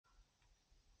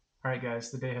Alright guys,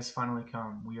 the day has finally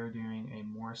come. We are doing a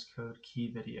Morse Code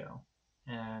key video.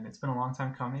 And it's been a long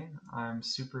time coming. I'm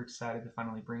super excited to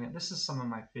finally bring it. This is some of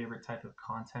my favorite type of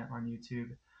content on YouTube.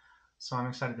 So I'm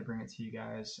excited to bring it to you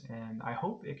guys. And I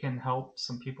hope it can help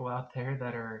some people out there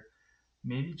that are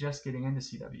maybe just getting into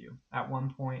CW. At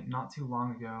one point, not too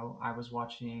long ago, I was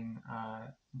watching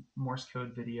Morse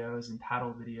Code videos and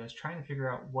paddle videos, trying to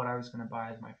figure out what I was going to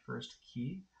buy as my first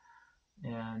key.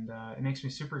 And it makes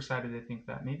me super excited to think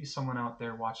that maybe someone out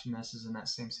there watching this is in that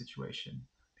same situation.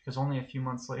 Because only a few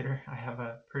months later, I have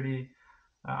a pretty,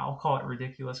 I'll call it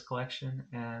ridiculous collection.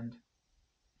 And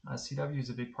CW is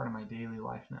a big part of my daily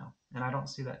life now. And I don't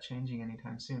see that changing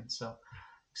anytime soon. So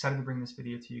excited to bring this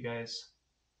video to you guys.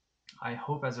 I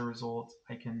hope as a result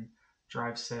I can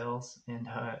drive sales and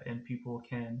people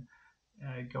can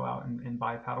go out and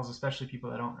buy paddles, especially people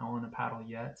that don't own a paddle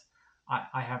yet.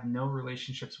 I have no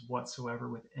relationships whatsoever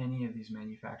with any of these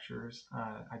manufacturers.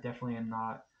 I definitely am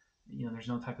not, there's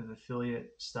no type of affiliate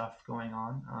stuff going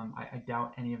on. I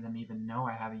doubt any of them even know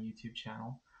I have a YouTube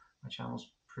channel. My channel's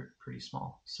pretty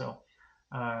small. So,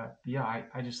 yeah,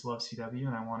 I just love CW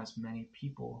and I want as many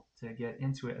people to get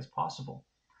into it as possible.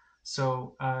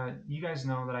 So you guys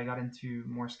know that I got into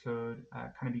Morse code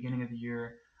kind of beginning of the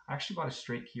year. I actually bought a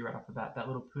straight key right off the bat, that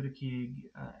little Puda key,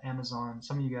 Amazon.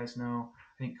 Some of you guys know,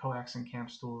 I think Coax and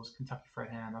Camp Stools, Kentucky Fried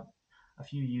Ham, a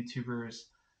few YouTubers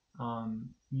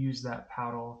use that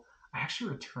paddle. I actually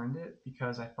returned it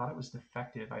because I thought it was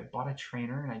defective. I bought a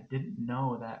trainer and I didn't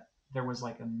know that there was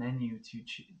like a menu to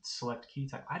select key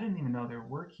type. I didn't even know there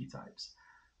were key types.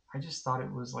 I just thought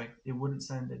it was like, it wouldn't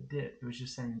send a DIT. It was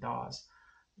just sending DAWs.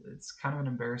 It's kind of an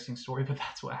embarrassing story, but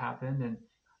that's what happened. And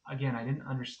again, I didn't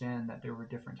understand that there were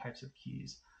different types of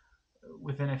keys.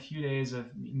 Within a few days of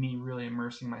me really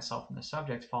immersing myself in the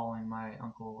subject, following my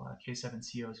uncle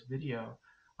K7CO's video,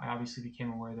 I obviously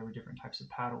became aware there were different types of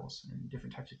paddles and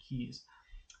different types of keys.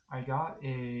 I got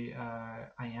a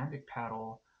iambic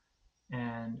paddle,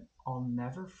 and I'll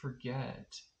never forget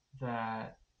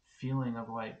that feeling of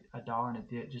like a DAW and a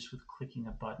DIT just with clicking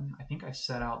a button. I think I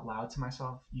said out loud to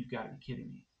myself, "You've got to be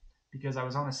kidding me," because I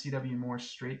was on a CW Morse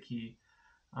straight key,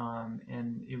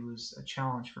 and it was a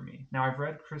challenge for me. Now, I've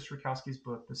read Chris Rakowski's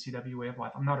book, The CW Way of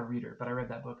Life. I'm not a reader, but I read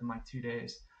that book in like 2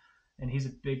 days, and he's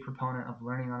a big proponent of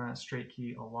learning on a straight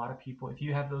key. A lot of people, if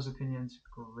you have those opinions,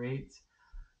 great,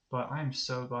 but I'm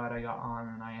so glad I got on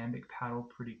an iambic paddle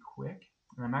pretty quick,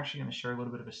 and I'm actually going to share a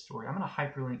little bit of a story. I'm going to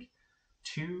hyperlink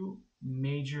two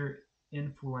major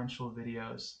influential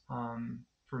videos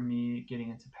for me getting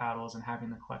into paddles and having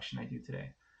the collection I do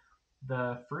today.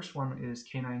 The first one is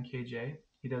K9KJ.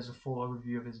 He does a full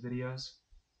overview of his videos.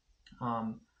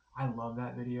 I love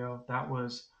that video.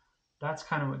 That's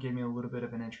kind of what gave me a little bit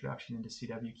of an introduction into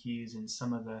CW keys, and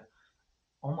some of the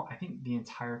I think the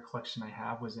entire collection I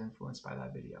have was influenced by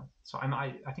that video. So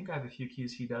I think I have a few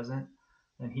keys he doesn't,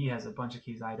 and he has a bunch of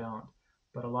keys I don't.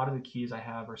 But a lot of the keys I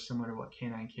have are similar to what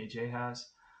K9KJ has.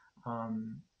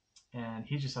 And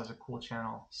he just has a cool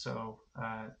channel. So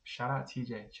shout out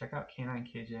TJ. Check out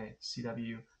K9KJ,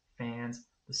 CW fans,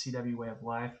 the CW way of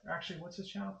life. Actually, what's his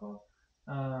channel called?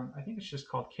 I think it's just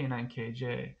called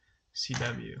K9KJ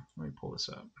CW. Let me pull this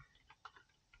up.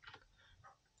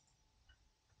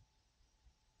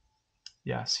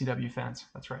 Yeah, CW fans.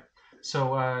 That's right.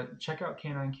 So check out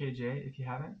K9KJ if you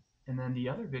haven't. And then the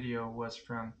other video was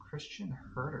from Christian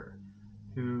Herder,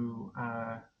 who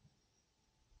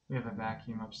we have a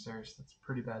vacuum upstairs. That's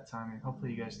pretty bad timing.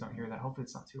 Hopefully you guys don't hear that. Hopefully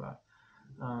it's not too loud.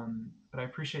 But I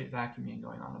appreciate vacuuming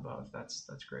going on above. That's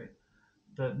great.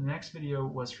 The next video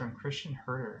was from Christian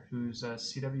Herder, who's a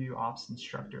CW ops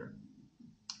instructor.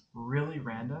 Really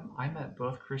random. I met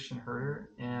both Christian Herder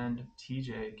and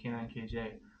TJ,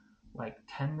 K9KJ, like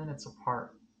 10 minutes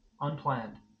apart,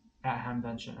 unplanned, at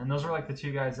Hamvention. And those were like the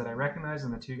two guys that I recognized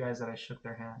and the two guys that I shook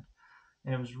their hand.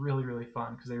 And it was really, really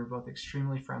fun because they were both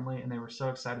extremely friendly, and they were so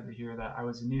excited to hear that I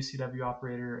was a new CW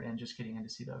operator and just getting into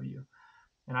CW.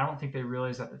 And I don't think they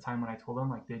realized at the time when I told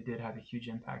them, like, they did have a huge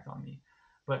impact on me.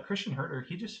 But Christian Herder,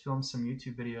 he just filmed some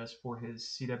YouTube videos for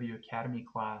his CW Academy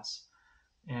class,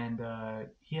 and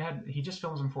he just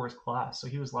films them for his class. So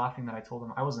he was laughing that I told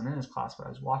him I wasn't in his class, but I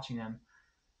was watching him.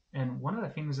 And one of the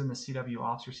things in the CW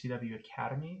Ops or CW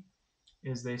Academy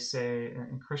is they say,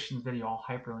 in Christian's video, I'll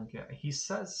hyperlink it, he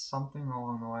says something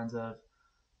along the lines of,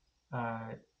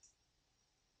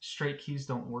 straight keys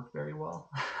don't work very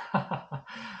well.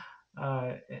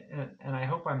 And I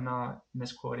hope I'm not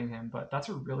misquoting him, but that's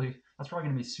probably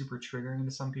going to be super triggering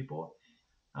to some people.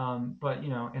 But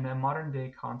in a modern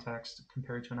day context,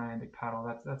 compared to an iambic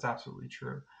paddle, that's absolutely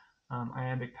true.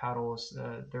 Iambic paddles,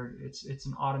 it's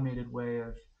an automated way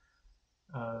of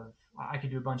I could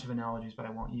do a bunch of analogies, but I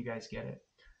won't. You guys get it.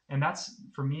 And that's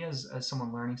for me as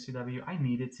someone learning CW, I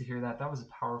needed to hear that. That was a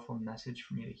powerful message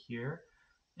for me to hear.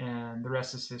 And the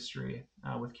rest is history.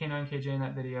 With K9KJ in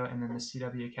that video, and then the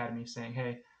CW Academy saying,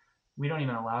 hey, we don't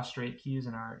even allow straight keys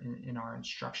in our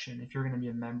instruction. If you're going to be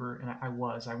a member, and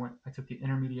I took the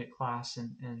intermediate class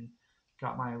and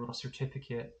got my little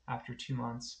certificate after 2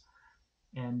 months.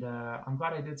 And I'm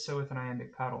glad I did so with an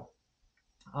iambic paddle.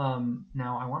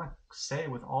 Now, I want to say,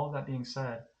 with all of that being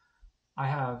said, I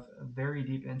have a very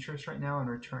deep interest right now in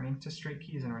returning to straight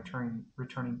keys and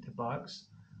returning to bugs.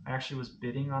 I actually was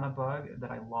bidding on a bug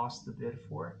that I lost the bid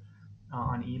for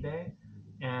on eBay,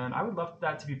 and I would love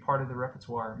that to be part of the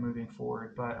repertoire moving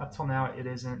forward. But up till now, it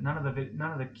isn't. None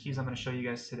of the keys I'm going to show you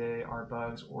guys today are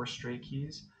bugs or straight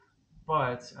keys.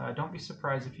 But don't be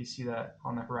surprised if you see that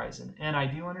on the horizon. And I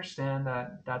do understand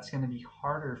that that's going to be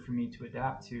harder for me to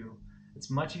adapt to. It's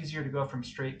much easier to go from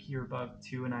straight key or bug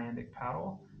to an iambic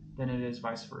paddle than it is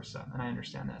vice versa, and I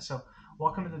understand that. So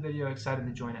welcome to the video, excited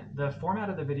to join it. The format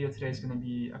of the video today is going to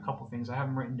be a couple things. I have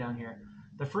them written down here.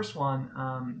 The first one,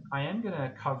 I am going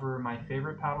to cover my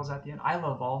favorite paddles at the end. I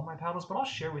love all of my paddles, but I'll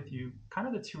share with you kind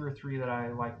of the 2 or 3 that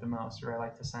I like the most, or I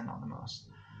like to send on the most,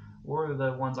 or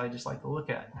the ones I just like to look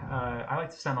at. I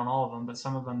like to send on all of them, but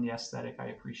some of them, the aesthetic I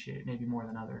appreciate maybe more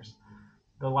than others.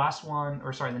 The next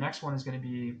one is going to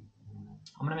be,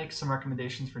 I'm going to make some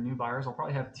recommendations for new buyers. I'll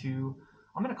probably have 2.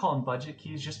 I'm going to call them budget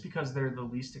keys just because they're the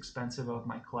least expensive of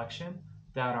my collection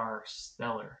that are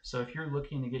stellar. So if you're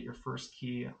looking to get your first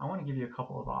key, I want to give you a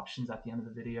couple of options at the end of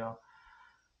the video.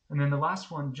 And then the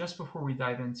last one, just before we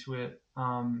dive into it,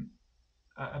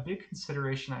 a big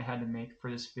consideration I had to make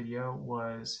for this video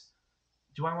was,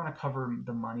 do I want to cover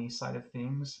the money side of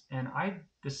things? And I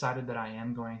decided that I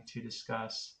am going to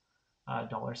discuss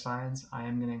dollar signs. I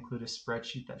am going to include a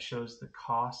spreadsheet that shows the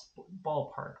cost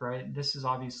ballpark, right? This is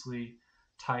obviously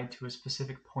tied to a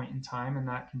specific point in time, and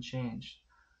that can change.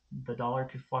 The dollar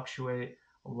could fluctuate.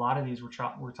 A lot of these we're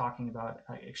talking about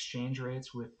exchange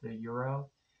rates with the euro,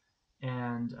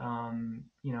 and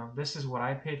this is what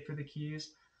I paid for the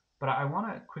keys. But I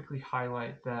want to quickly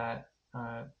highlight that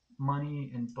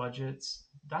money and budgets,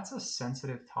 that's a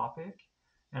sensitive topic,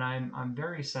 and I'm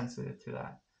very sensitive to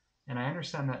that. And I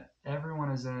understand that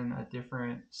everyone is in a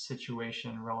different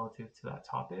situation relative to that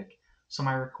topic. So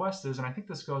my request is, and I think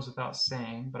this goes without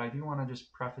saying, but I do want to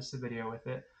just preface the video with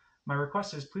it. My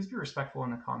request is, please be respectful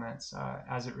in the comments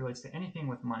as it relates to anything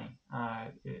with money,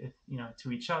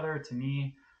 to each other, to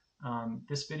me.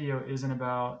 This video isn't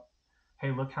about,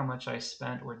 hey, look how much I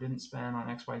spent or didn't spend on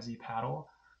XYZ paddle.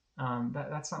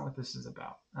 That's not what this is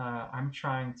about. I'm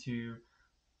trying to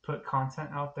put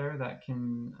content out there that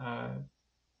can,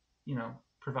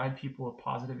 provide people a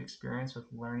positive experience with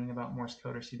learning about Morse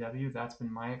Code or CW. That's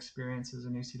been my experience as a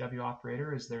new CW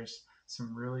operator, is there's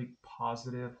some really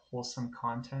positive, wholesome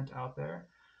content out there.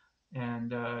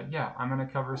 And I'm going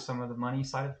to cover some of the money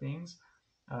side of things.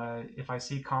 If I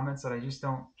see comments that I just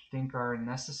don't think are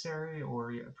necessary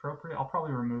or appropriate, I'll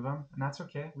probably remove them, and that's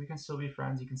okay. We can still be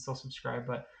friends. You can still subscribe,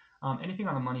 but anything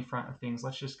on the money front of things,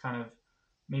 let's just kind of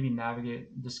maybe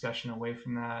navigate discussion away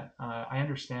from that. I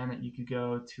understand that you could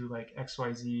go to like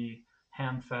XYZ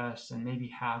Hamfest and maybe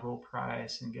haggle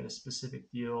price and get a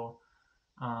specific deal.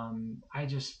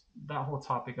 That whole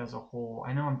topic as a whole,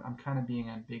 I know I'm kind of being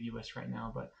ambiguous right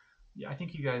now, but yeah, I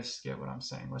think you guys get what I'm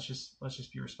saying. Let's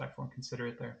just be respectful and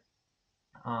considerate there.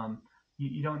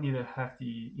 You don't need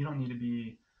you don't need to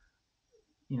be,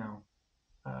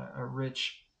 a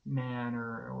rich man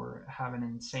or have an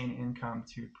insane income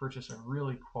to purchase a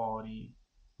really quality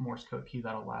Morse code key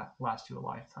that'll last you a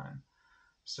lifetime.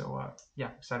 So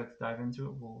excited to dive into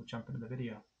it. We'll jump into the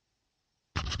video.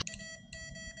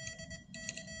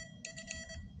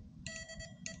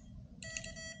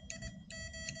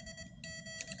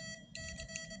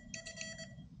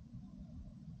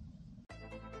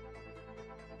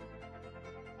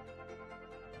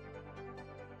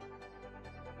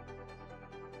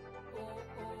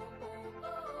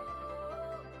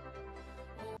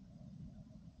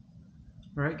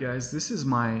 All right, guys, this is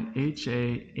my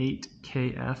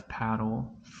HA8KF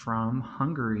paddle from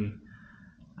Hungary.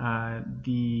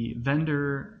 The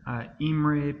vendor,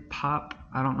 Imre Pap,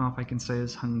 I don't know if I can say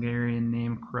his Hungarian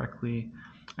name correctly.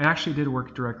 I actually did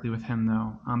work directly with him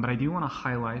though, but I do want to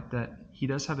highlight that he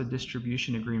does have a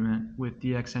distribution agreement with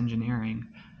DX Engineering,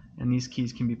 and these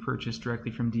keys can be purchased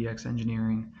directly from DX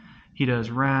Engineering. He does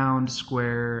round,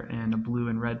 square, and a blue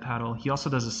and red paddle. He also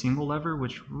does a single lever,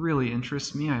 which really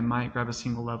interests me. I might grab a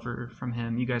single lever from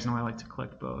him. You guys know I like to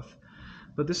collect both.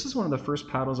 But this is one of the first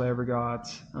paddles I ever got.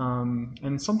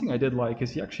 And something I did like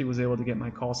is he actually was able to get my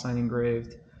call sign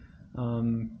engraved.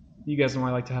 You guys know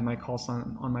I like to have my call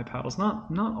sign on my paddles. Not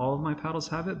all of my paddles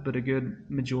have it, but a good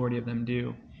majority of them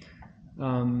do.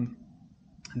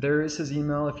 There is his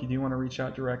email if you do want to reach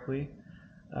out directly.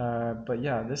 But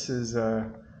yeah, this is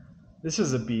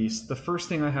a beast. The first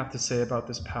thing I have to say about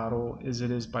this paddle is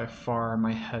it is by far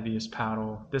my heaviest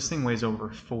paddle. This thing weighs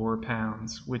over 4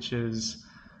 pounds,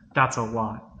 that's a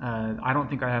lot. I don't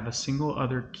think I have a single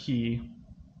other key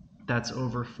that's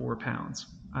over 4 pounds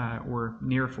or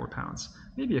near 4 pounds.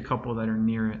 Maybe a couple that are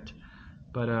near it,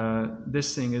 but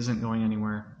this thing isn't going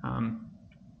anywhere.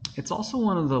 It's also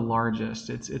one of the largest.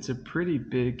 It's a pretty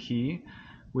big key,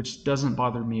 which doesn't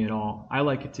bother me at all. I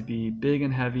like it to be big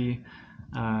and heavy.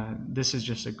 This is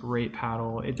just a great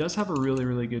paddle. It does have a really,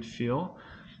 really good feel.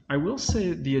 I will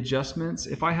say the adjustments,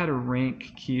 if I had to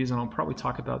rank keys, and I'll probably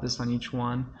talk about this on each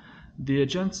one, the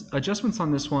adjustments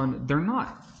on this one, they're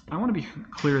not, I want to be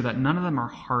clear that none of them are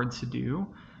hard to do,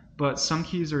 but some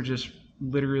keys are just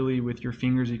literally with your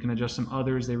fingers you can adjust them.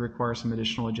 Others, they require some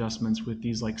additional adjustments with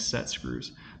these like set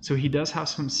screws. So he does have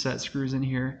some set screws in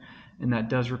here, and that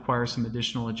does require some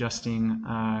additional adjusting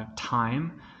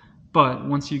time. But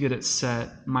once you get it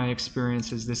set, my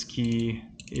experience is this key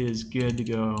is good to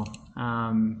go.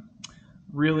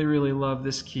 Really, really love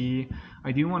this key.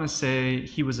 I do want to say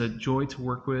he was a joy to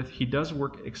work with. He does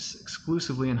work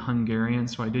exclusively in Hungarian,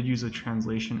 so I did use a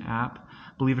translation app.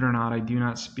 Believe it or not, I do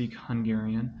not speak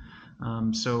Hungarian.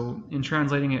 So in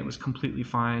translating it was completely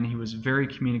fine. He was very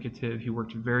communicative. He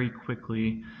worked very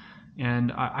quickly.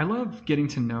 And I love getting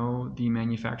to know the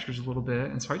manufacturers a little bit.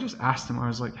 And so I just asked him, I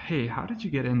was like, hey, how did you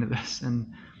get into this?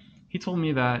 And he told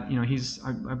me that, you know,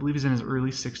 I believe he's in his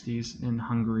early 60s in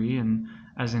Hungary. And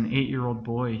as an 8-year-old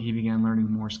boy, he began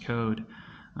learning Morse code.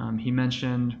 He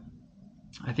mentioned,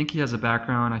 I think he has a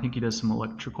background. I think he does some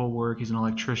electrical work. He's an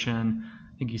electrician.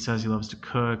 I think he says he loves to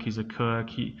cook. He's a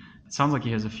cook. It sounds like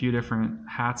he has a few different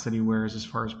hats that he wears as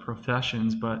far as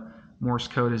professions, but Morse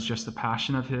code is just a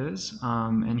passion of his,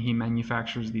 and he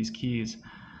manufactures these keys.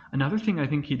 Another thing I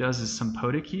think he does is some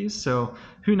POTA keys, so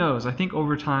who knows, I think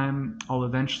over time I'll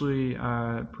eventually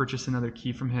purchase another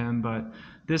key from him, but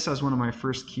this as one of my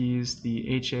first keys, the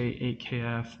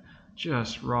HA8KF,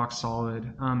 just rock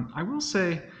solid. I will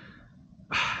say,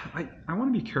 I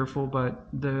want to be careful, but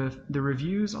the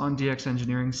reviews on DX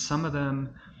Engineering, some of them,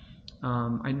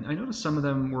 I noticed some of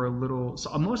them were a little,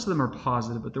 so most of them are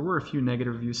positive, but there were a few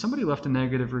negative reviews. Somebody left a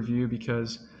negative review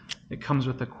because it comes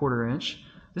with a 1/4 inch.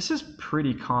 This is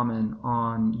pretty common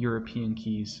on European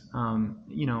keys.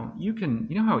 You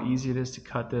know how easy it is to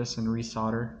cut this and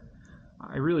resolder.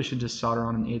 I really should just solder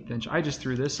on an 1/8 inch. I just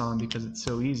threw this on because it's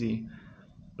so easy.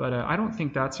 But I don't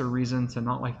think that's a reason to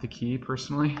not like the key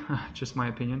personally, just my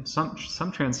opinion. Some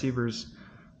transceivers,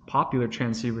 popular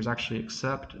transceivers, actually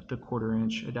accept the 1/4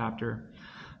 inch adapter.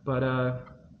 But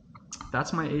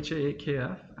that's my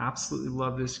HA8KF. Absolutely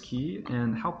love this key,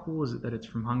 and how cool is it that it's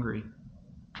from Hungary?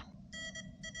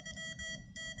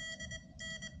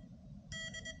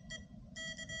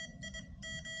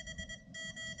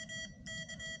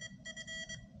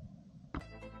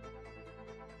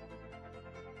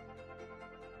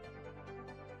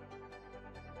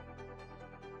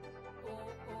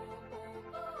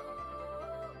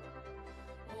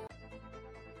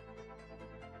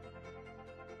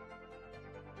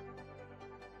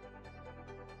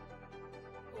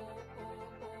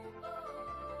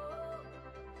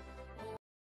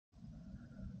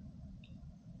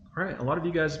 All right, a lot of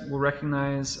you guys will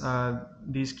recognize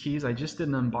these keys. I just did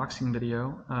an unboxing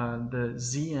video. The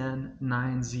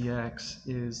ZN9ZX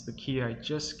is the key I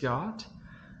just got,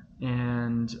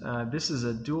 and this is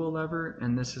a dual lever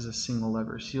and this is a single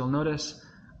lever. So you'll notice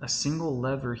a single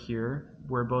lever here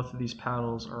where both of these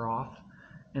paddles are off,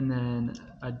 and then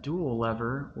a dual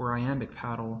lever or iambic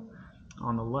paddle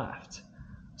on the left.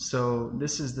 So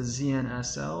this is the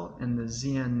ZN-SL and the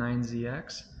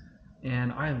ZN9ZX.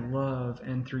 And I love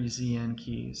N3ZN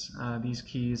keys. These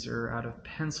keys are out of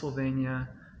Pennsylvania,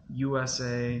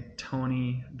 USA.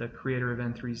 Tony, the creator of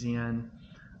N3ZN,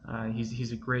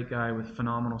 he's a great guy with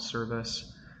phenomenal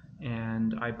service.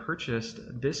 And I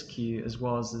purchased this key as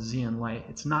well as the ZN Lite.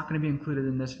 It's not going to be included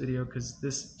in this video because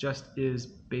this just is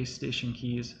base station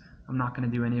keys. I'm not going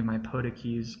to do any of my POTA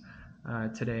keys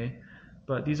today.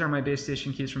 But these are my base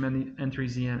station keys from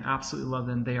N3ZN. Absolutely love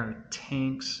them. They are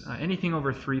tanks. Anything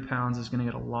over 3 pounds is going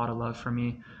to get a lot of love from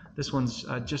me. This one's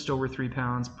just over 3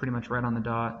 pounds, pretty much right on the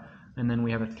dot. And then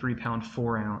we have a 3-pound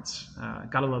 4-ounce.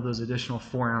 Gotta love those additional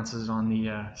 4 ounces on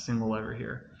the single lever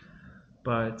here.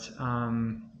 But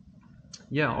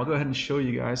yeah, I'll go ahead and show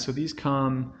you guys. So these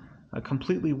come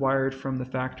completely wired from the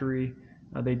factory.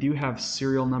 They do have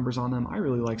serial numbers on them. I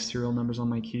really like serial numbers on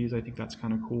my keys. I think that's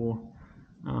kind of cool.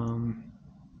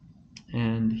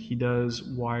 And he does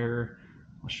wire.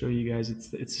 I'll show you guys. It's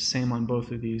the same on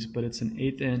both of these, but it's an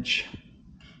 1/8 inch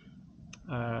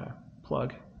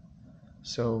plug.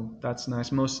 So that's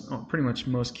nice. Pretty much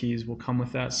most keys will come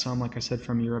with that. Some, like I said,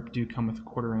 from Europe do come with a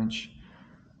 1/4 inch.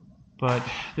 But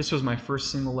this was my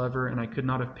first single lever, and I could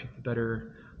not have picked a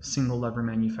better single lever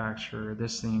manufacturer.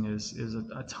 This thing is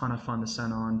a ton of fun to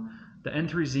send on. The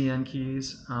N3ZN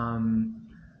keys,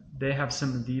 they have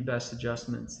some of the best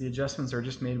adjustments. The adjustments are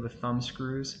just made with thumb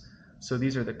screws. So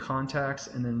these are the contacts,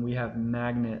 and then we have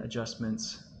magnet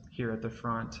adjustments here at the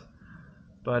front.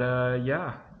 But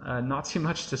yeah, not too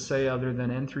much to say other than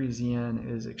N3ZN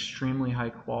is extremely high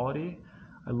quality.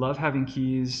 I love having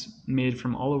keys made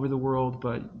from all over the world,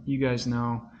 but you guys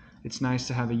know it's nice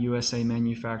to have a USA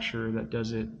manufacturer that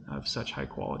does it of such high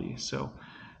quality. So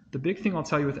the big thing I'll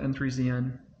tell you with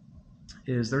N3ZN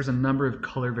is there's a number of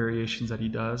color variations that he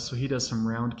does. So he does some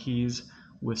round keys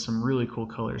with some really cool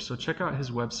colors. So check out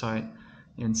his website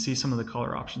and see some of the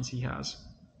color options he has.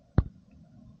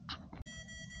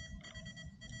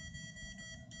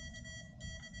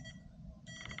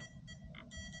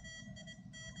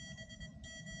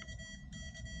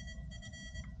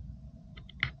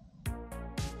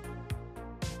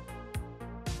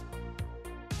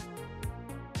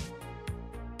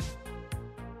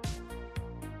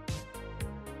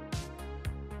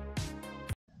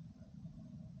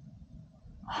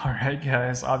 Alright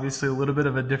guys, obviously a little bit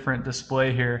of a different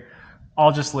display here.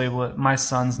 I'll just label it, my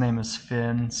son's name is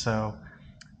Finn, so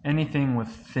anything with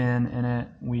Finn in it,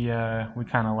 we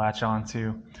kind of latch on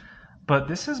to. But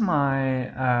this is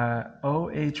my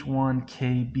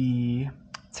OH1KB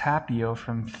Tapio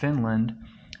from Finland.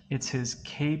 It's his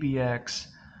KBX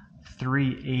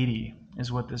 380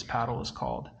 is what this paddle is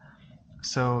called.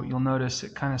 So you'll notice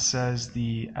it kind of says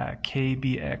the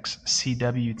KBX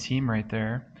CW team right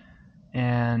there.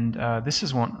 And this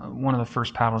is one of the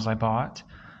first paddles I bought.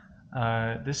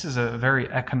 This is a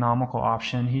very economical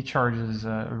option. He charges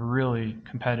a really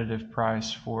competitive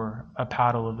price for a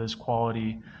paddle of this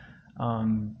quality.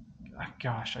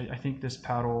 Gosh, I think this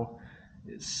paddle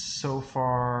is so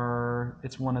far,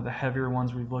 it's one of the heavier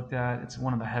ones we've looked at. It's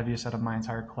one of the heaviest out of my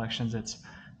entire collections. It's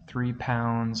 3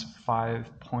 pounds,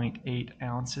 5.8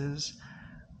 ounces.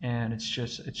 And it's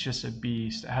just a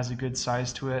beast. It has a good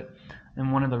size to it.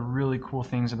 And one of the really cool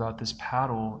things about this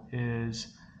paddle is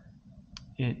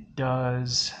it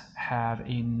does have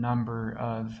a number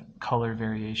of color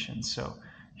variations. So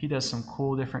he does some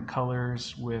cool different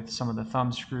colors with some of the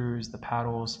thumb screws, the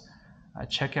paddles.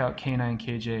 Check out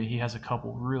K9KJ. He has a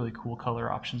couple really cool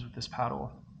color options with this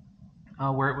paddle.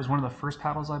 Where it was one of the first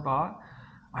paddles I bought,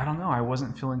 I don't know, I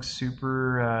wasn't feeling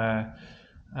super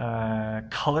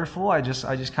colorful. I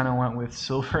just kind of went with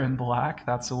silver and black.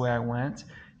 That's the way I went.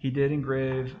 He did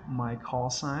engrave my call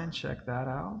sign. Check that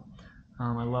out.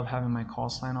 I love having my call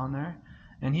sign on there.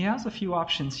 And he has a few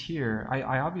options here.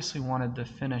 I obviously wanted the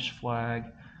Finnish flag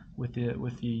with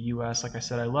the US. Like I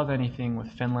said, I love anything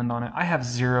with Finland on it. I have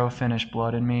 0 Finnish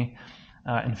blood in me.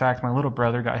 In fact, my little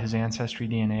brother got his ancestry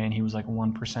DNA and he was like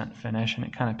 1% Finnish, and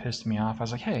it kind of pissed me off. I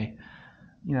was like, hey,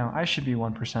 you know, I should be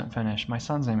 1% Finnish. My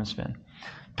son's name is Finn.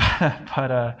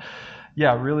 But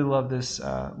yeah, really love this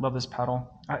paddle.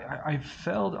 I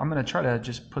failed. I'm going to try to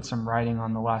just put some writing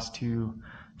on the last 2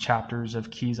 chapters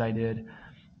of keys I did,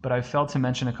 but I failed to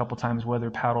mention a couple times whether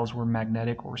paddles were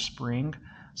magnetic or spring.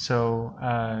 So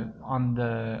on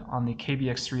the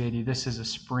KBX 380, this is a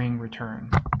spring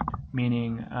return,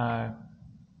 meaning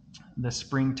the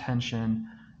spring tension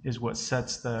is what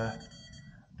sets the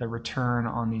return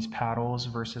on these paddles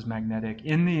versus magnetic.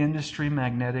 In the industry,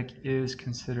 magnetic is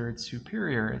considered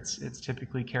superior. It's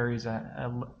typically carries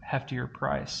a heftier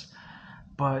price,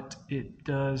 but it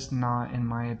does not, in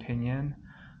my opinion,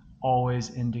 always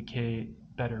indicate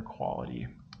better quality.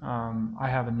 I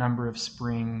have a number of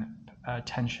spring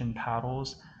tension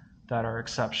paddles that are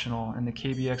exceptional, and the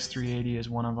KBX 380 is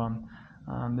one of them.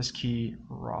 This key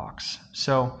rocks.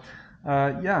 So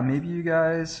yeah, maybe you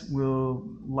guys will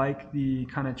like the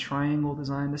kind of triangle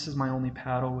design. This is my only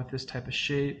paddle with this type of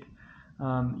shape.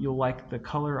 You'll like the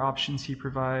color options he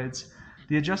provides.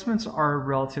 The adjustments are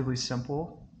relatively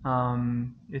simple.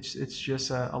 It's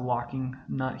just a locking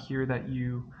nut here that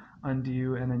you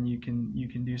undo, and then you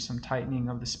can do some tightening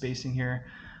of the spacing here.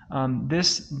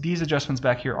 These adjustments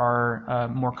back here are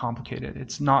more complicated.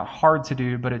 It's not hard to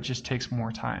do, but it just takes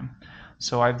more time.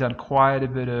 So I've done quite a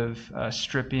bit of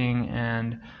stripping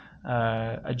and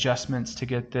adjustments to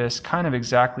get this kind of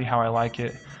exactly how I like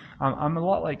it. I'm a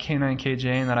lot like K9KJ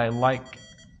in that I like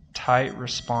tight,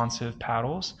 responsive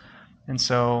paddles. And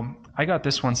so I got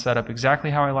this one set up exactly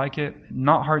how I like it.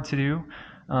 Not hard to do,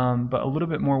 but a little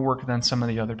bit more work than some of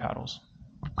the other paddles.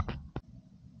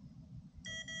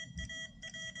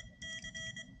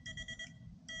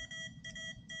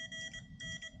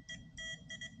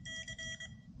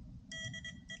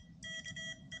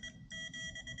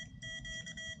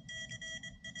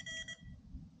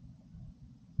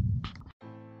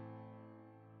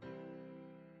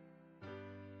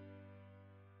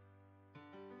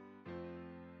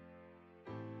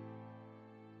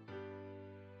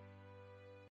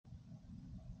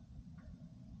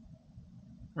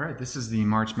 All right, this is the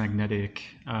March Magnetic.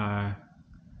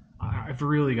 I've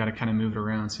really got to kind of move it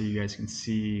around so you guys can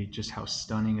see just how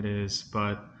stunning it is,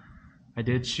 but I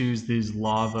did choose these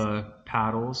lava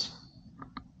paddles.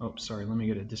 Oh, sorry, let me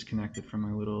get it disconnected from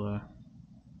my little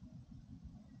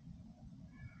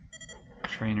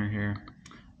trainer here.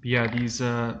 But yeah, these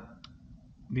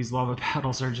lava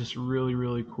paddles are just really,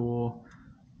 really cool.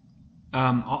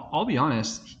 I'll be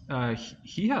honest,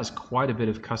 he has quite a bit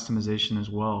of customization as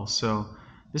well. So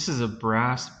this is a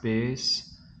brass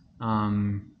base.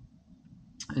 And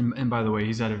by the way,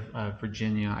 he's out of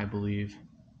Virginia, I believe.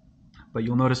 But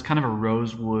you'll notice kind of a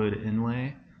rosewood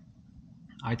inlay.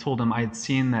 I told him I had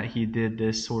seen that he did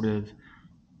this sort of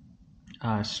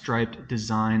striped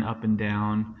design up and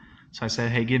down. So I said,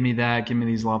 hey, give me that, give me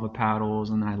these lava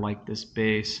paddles, and then I like this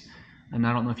base. And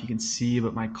I don't know if you can see,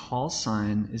 but my call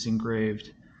sign is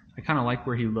engraved. I kind of like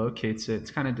where he locates it.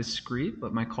 It's kind of discreet,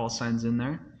 but my call sign's in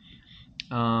there.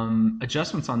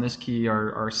 Adjustments on this key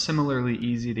are similarly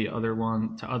easy to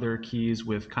other keys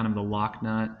with kind of the lock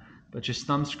nut, but just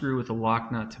thumb screw with the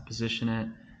lock nut to position it.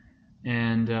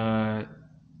 And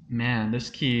man, this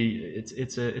key,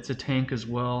 it's a tank as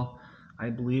well. I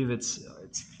believe it's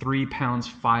 3 pounds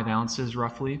 5 ounces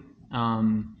roughly,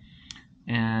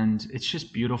 and it's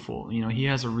just beautiful. You know, he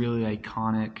has a really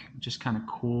iconic, just kind of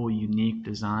cool, unique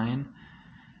design.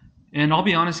 And I'll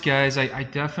be honest, guys, I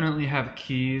definitely have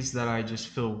keys that I just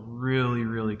feel really,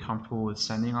 really comfortable with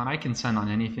sending on. I can send on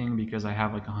anything because I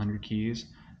have like 100 keys,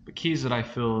 but keys that I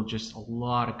feel just a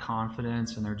lot of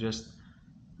confidence and they're just,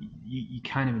 you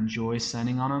kind of enjoy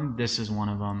sending on them. This is one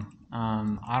of them.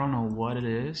 I don't know what it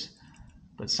is,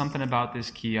 but something about this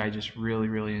key I just really,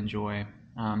 really enjoy.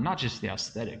 Not just the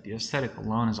aesthetic. The aesthetic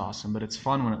alone is awesome, but it's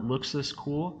fun when it looks this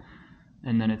cool.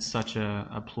 And then it's such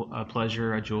a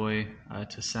pleasure, a joy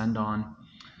to send on.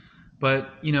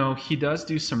 But, you know, he does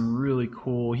do some really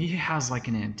cool, he has like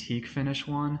an antique finish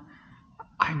one.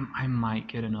 I might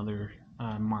get another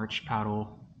March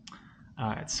paddle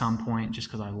at some point just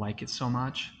because I like it so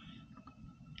much.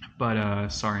 But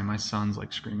sorry, my son's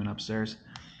like screaming upstairs.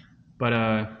 But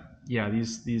yeah,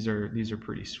 these are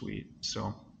pretty sweet.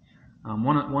 So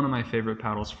one of my favorite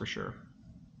paddles for sure.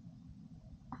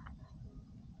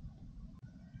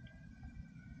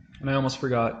 And I almost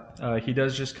forgot, he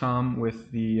does just come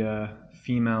with the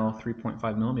female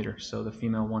 3.5 millimeter, so the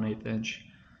female 1/8 inch,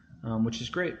 which is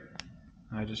great.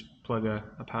 I just plug a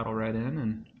paddle right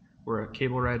in or a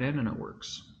cable right in and it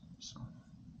works. So.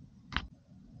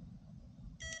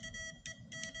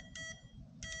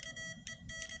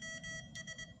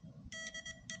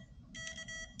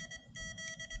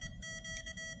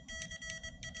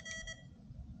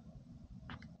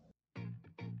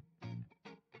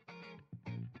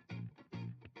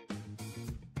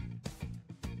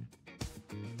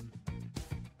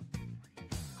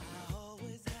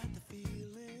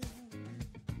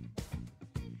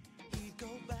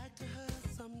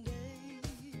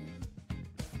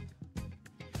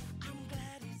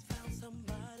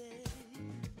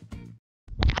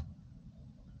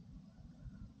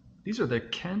 These are the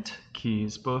Kent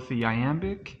keys, both the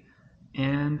iambic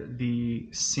and the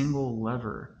single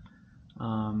lever,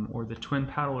 or the twin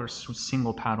paddle or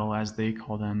single paddle as they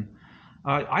call them.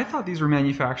 I thought these were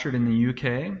manufactured in the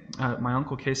UK. My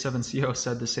uncle K7CO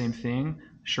said the same thing.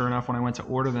 Sure enough, when I went to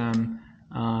order them,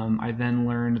 I then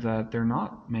learned that they're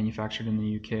not manufactured in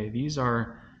the UK. These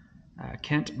are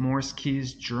Kent Morse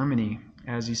Keys Germany,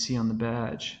 as you see on the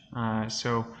badge.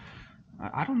 So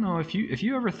I don't know if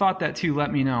you ever thought that too.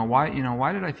 Let me know. Why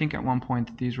did I think at one point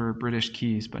that these were British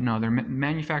keys? But no, they're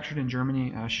manufactured in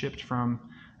Germany. Shipped from.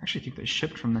 Actually, I think they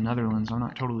shipped from the Netherlands. I'm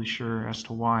not totally sure as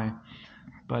to why.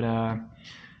 But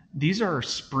these are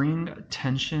spring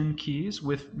tension keys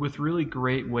with really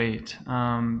great weight.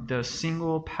 The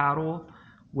single paddle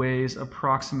weighs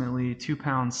approximately 2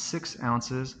 pounds 6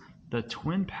 ounces. The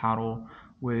twin paddle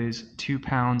weighs 2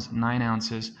 pounds 9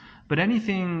 ounces. But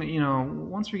anything, you know,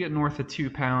 once we get north of 2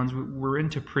 pounds, we're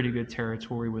into pretty good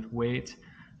territory with weight.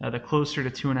 The closer to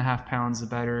 2.5 pounds, the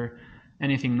better.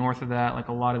 Anything north of that, like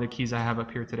a lot of the keys I have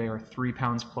up here today are 3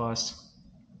 pounds plus.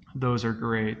 Those are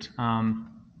great.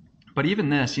 But even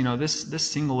this, you know,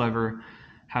 this single lever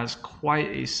has quite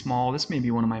a small, this may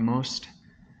be one of my most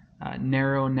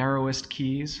narrowest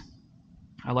keys.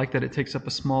 I like that it takes up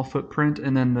a small footprint,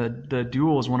 and then the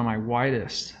dual is one of my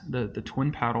widest, the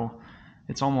twin paddle.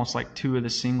 It's almost like two of the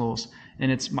singles,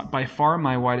 and it's by far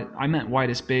my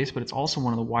widest base, but it's also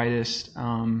one of the widest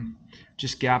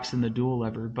just gaps in the dual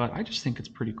lever. But I just think it's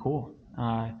pretty cool.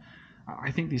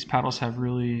 I think these paddles have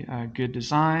really good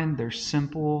design. They're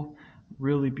simple,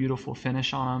 really beautiful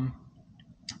finish on them.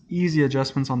 Easy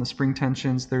adjustments on the spring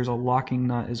tensions. There's a locking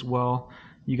nut as well.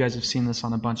 You guys have seen this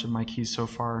on a bunch of my keys so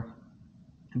far.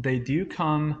 They do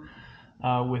come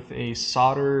with a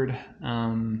soldered,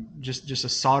 just a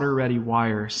solder ready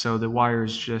wire. So the wire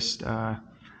is just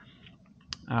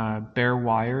bare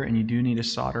wire, and you do need to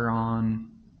solder on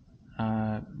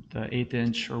the 1/8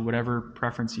 inch or whatever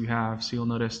preference you have. So you'll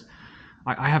notice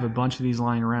I have a bunch of these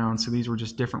lying around. So these were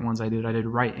just different ones I did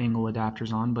right angle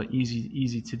adapters on, but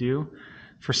easy to do.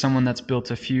 For someone that's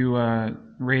built a few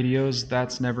radios,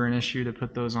 that's never an issue to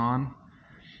put those on.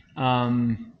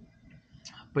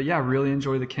 But yeah, really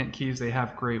enjoy the Kent keys. They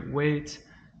have great weight.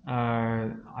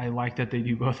 I like that they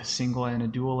do both a single and a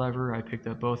dual lever. I picked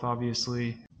up both,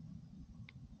 obviously.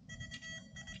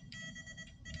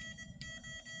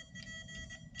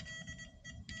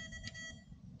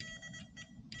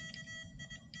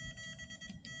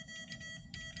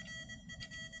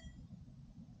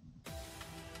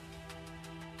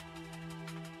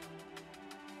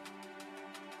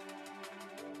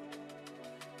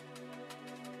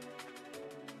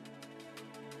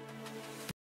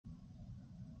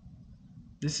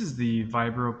 This is the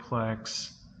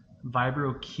Vibroplex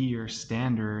Vibro Keyer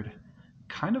Standard.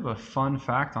 Kind of a fun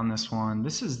fact on this one.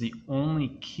 This is the only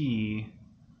key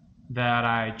that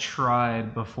I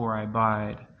tried before I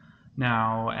buyed.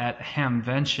 Now at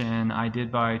Hamvention, I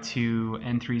did buy 2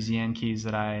 N3ZN keys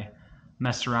that I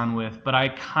messed around with, but I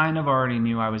kind of already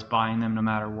knew I was buying them no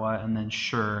matter what, and then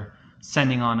sure,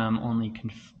 sending on them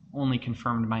only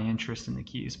confirmed my interest in the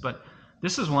keys. But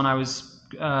this is one I was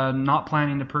not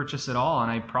planning to purchase at all,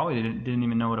 and I probably didn't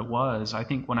even know what it was. I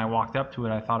think when I walked up to it,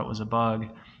 I thought it was a bug.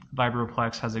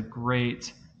 Vibroplex has a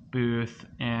great booth,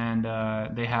 and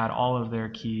they had all of their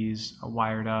keys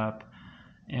wired up.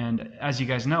 And as you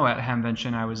guys know, at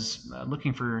Hamvention, I was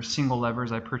looking for single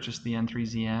levers. I purchased the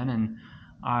N3ZN, and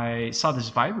I saw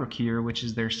this Vibro Keyer, which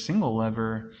is their single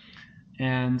lever.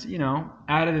 And you know,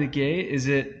 out of the gate,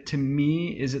 to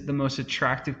me, is it the most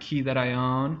attractive key that I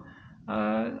own?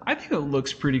 I think it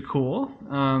looks pretty cool.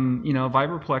 You know,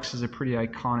 Vibroplex is a pretty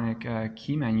iconic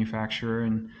key manufacturer,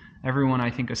 and everyone I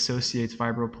think associates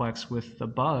Vibroplex with the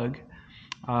bug.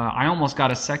 I almost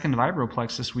got a second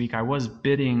Vibroplex this week. I was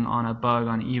bidding on a bug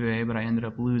on eBay, but I ended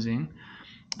up losing.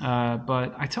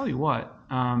 But I tell you what,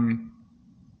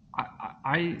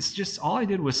 it's just all I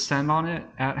did was send on it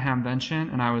at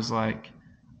Hamvention, and I was like,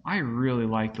 I really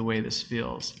like the way this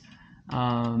feels.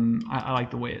 I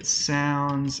like the way it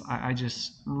sounds. I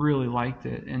just really liked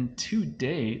it. And to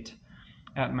date,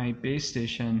 at my base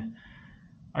station,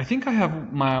 I think I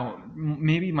have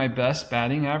maybe my best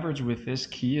batting average with this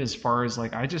key, as far as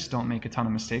like I just don't make a ton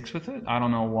of mistakes with it. I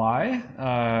don't know why.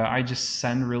 I just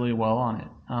send really well on it.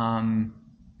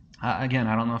 Again,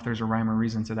 I don't know if there's a rhyme or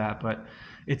reason to that, but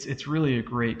it's really a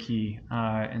great key.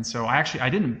 And so I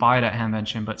didn't buy it at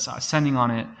Hamvention, but sending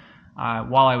on it.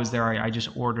 While I was there, I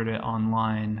just ordered it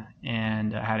online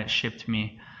and had it shipped to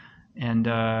me, and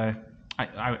I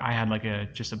had like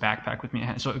just a backpack with me.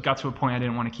 So it got to a point I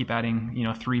didn't want to keep adding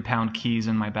 3-pound keys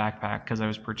in my backpack, because I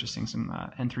was purchasing some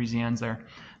N3ZNs there.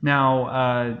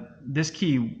 Now this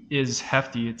key is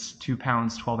hefty. It's 2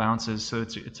 pounds 12 ounces, so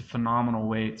it's a phenomenal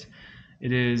weight.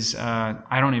 It is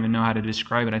I don't even know how to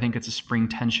describe it. I think it's a spring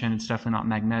tension. It's definitely not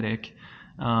magnetic.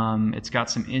 It's got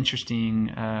some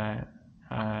interesting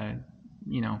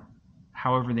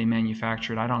however they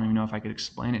manufacture it. I don't even know if I could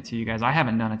explain it to you guys. I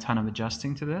haven't done a ton of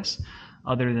adjusting to this,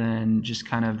 other than just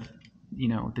kind of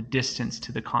the distance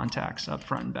to the contacts up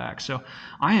front and back. So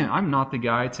I'm not the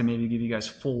guy to maybe give you guys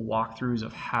full walkthroughs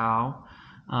of how,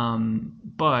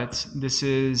 but this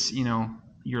is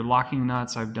your locking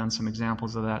nuts. I've done some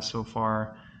examples of that so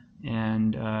far,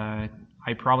 and I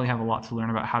probably have a lot to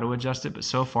learn about how to adjust it, but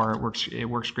so far it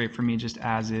works great for me just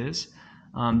as is.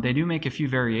 They do make a few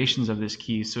variations of this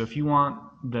key, so if you want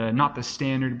not the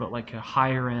standard, but like a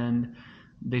higher end,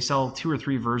 they sell 2 or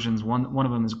 3 versions. One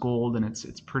of them is gold, and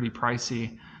it's pretty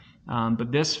pricey.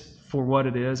 But this, for what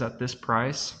it is at this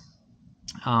price,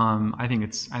 I think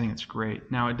it's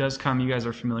great. Now it does come. You guys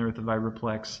are familiar with the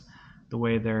Vibroplex the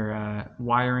way their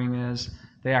wiring is.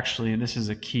 This is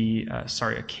a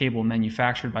cable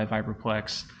manufactured by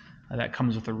Vibraplex that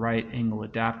comes with a right angle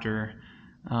adapter,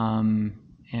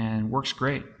 and works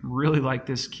great. Really like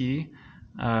this key.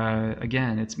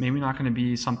 Again, it's maybe not going to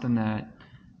be something that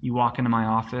you walk into my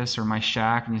office or my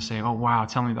shack and you say, oh wow,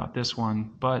 tell me about this one,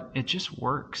 but it just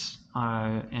works.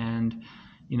 And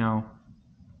you know,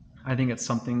 I think it's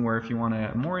something where if you want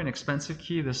a more inexpensive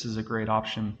key, this is a great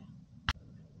option.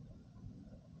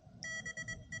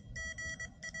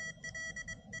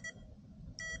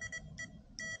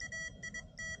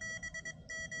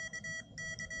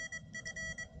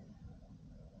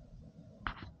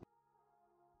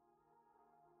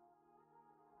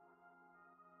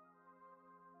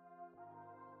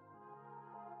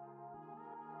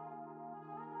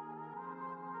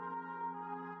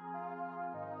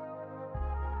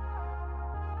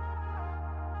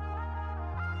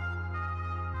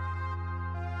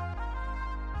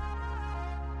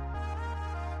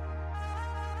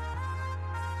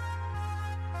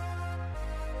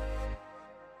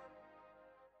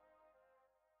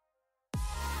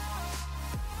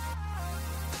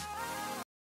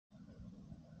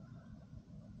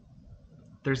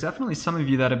 There's definitely some of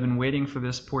you that have been waiting for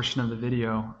this portion of the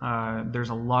video.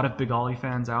 There's a lot of Bigali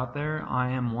fans out there.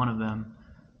 I am one of them.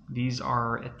 These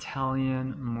are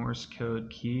Italian Morse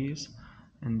code keys,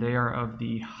 and they are of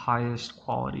the highest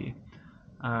quality.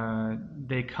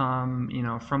 They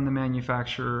come, from the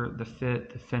manufacturer, the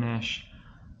fit, the finish,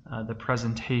 the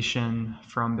presentation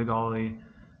from Bigali.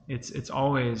 It's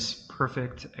always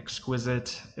perfect,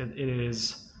 exquisite. It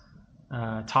is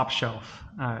top shelf.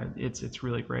 It's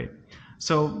really great.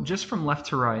 So just from left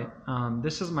to right,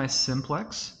 this is my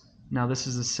Simplex. Now this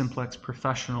is a Simplex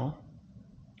Professional.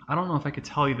 I don't know if I could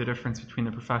tell you the difference between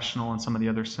the Professional and some of the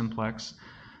other Simplex,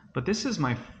 but this is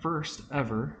my first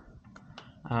ever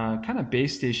kind of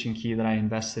base station key that I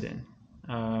invested in.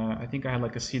 I think I had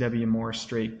like a CW Morse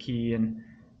straight key and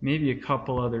maybe a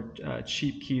couple other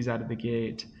cheap keys out of the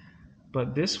gate,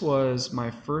 but this was my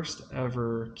first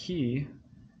ever key.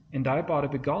 And I bought a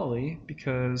Bigali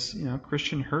because,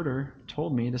 Christian Herter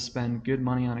told me to spend good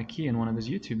money on a key in one of his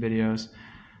YouTube videos.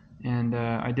 And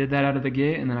I did that out of the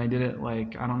gate, and then I did it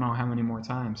like, I don't know how many more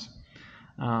times.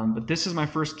 But this is my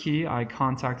first key. I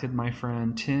contacted my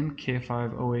friend Tim,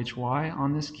 K5OHY,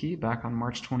 on this key back on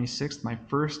March 26th, my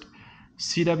first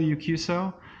CW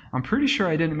QSO. I'm pretty sure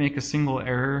I didn't make a single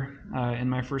error in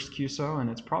my first QSO, and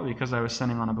it's probably because I was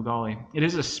sending on a Bigali. It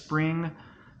is a spring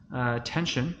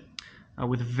tension.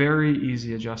 With very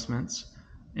easy adjustments,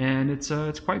 and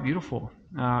it's quite beautiful.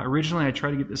 Originally I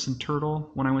tried to get this in turtle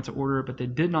when I went to order it, but they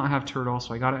did not have turtle,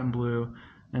 so I got it in blue,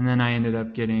 and then I ended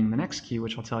up getting the next key,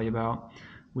 which I'll tell you about,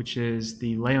 which is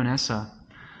the Leonessa.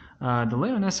 The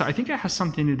Leonessa, I think it has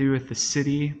something to do with the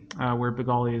city where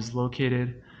Bigali is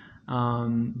located.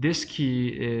 This key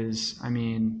is,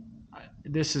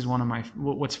 this is one of my,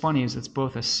 what's funny is it's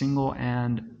both a single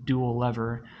and dual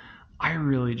lever. I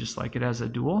really just like it as a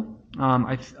dual.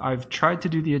 I've tried to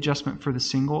do the adjustment for the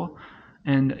single,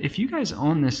 and if you guys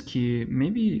own this key,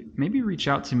 maybe reach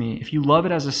out to me. If you love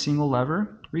it as a single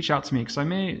lever, reach out to me, because I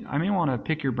may want to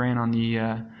pick your brain on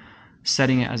the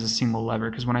setting it as a single lever,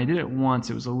 because when I did it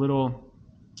once, it was a little,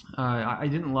 I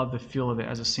didn't love the feel of it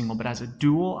as a single, but as a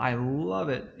dual, I love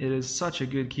it. It is such a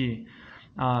good key.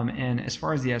 And as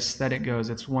far as the aesthetic goes,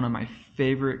 it's one of my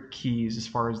favorite keys as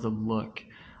far as the look.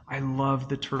 I love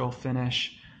the turtle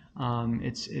finish.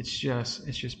 It's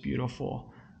just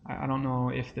beautiful. I don't know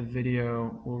if the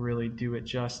video will really do it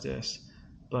justice,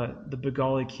 but the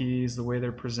Bigali keys, the way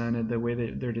they're presented, the way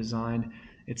they're designed,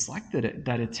 it's like that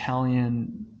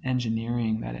Italian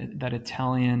engineering, that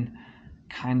Italian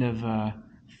kind of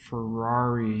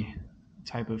Ferrari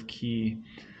type of key.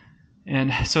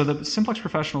 And so the Simplex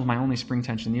Professional is my only spring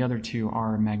tension. The other two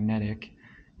are magnetic.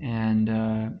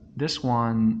 And this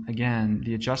one, again,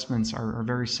 the adjustments are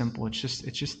very simple. It's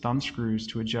just thumb screws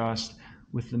to adjust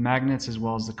with the magnets as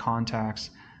well as the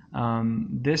contacts.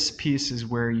 This piece is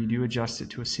where you do adjust it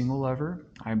to a single lever,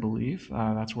 I believe.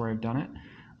 That's where I've done it.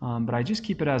 But I just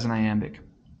keep it as an iambic.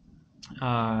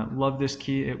 Love this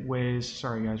key. It weighs,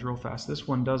 sorry guys, real fast. This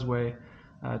one does weigh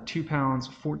 2 pounds,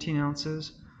 14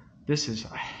 ounces. This is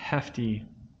a hefty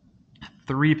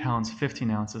 3 pounds, 15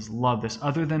 ounces. Love this.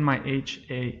 Other than my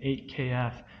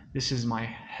HA8KF, this is my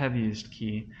heaviest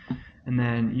key. And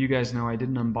then you guys know I did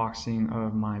an unboxing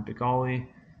of my Bigali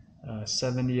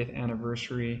 70th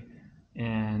anniversary,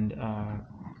 and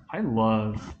I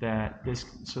love that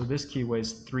this key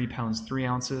weighs 3 pounds, 3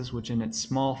 ounces, which in its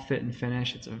small fit and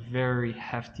finish, it's a very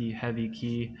hefty, heavy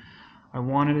key. I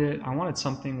wanted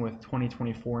something with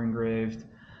 2024 engraved,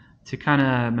 to kind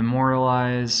of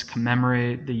memorialize,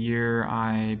 commemorate the year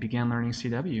I began learning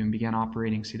CW and began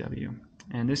operating CW.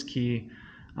 And this key,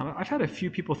 I've had a few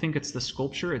people think it's the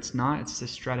sculpture. It's not, it's the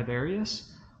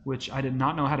Stradivarius, which I did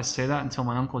not know how to say that until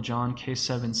my Uncle John,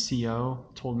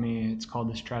 K7CO, told me it's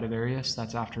called the Stradivarius.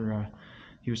 That's after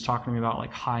he was talking to me about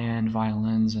like high-end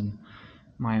violins, and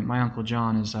my Uncle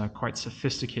John is quite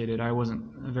sophisticated. I wasn't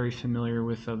very familiar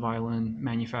with violin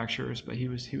manufacturers, but he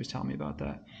was telling me about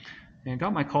that. And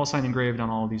got my call sign engraved on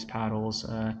all of these paddles.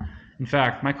 In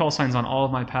fact, my call sign's on all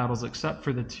of my paddles except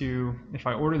for the two. If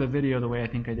I order the video the way I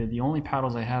think I did, the only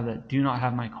paddles I have that do not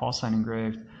have my call sign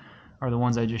engraved are the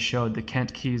ones I just showed, the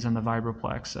Kent keys and the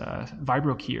Vibroplex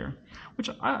Vibro keyer, which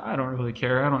I don't really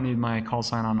care. I don't need my call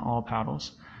sign on all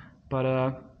paddles.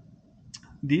 But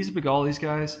these Begali's,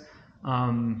 guys,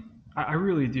 I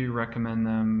really do recommend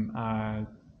them,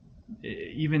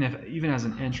 even as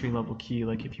an entry-level key.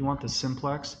 Like if you want the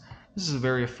simplex, this is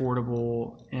very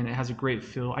affordable and it has a great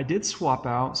feel. I did swap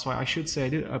out, so I should say I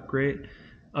did upgrade.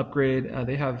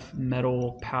 They have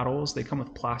metal paddles. They come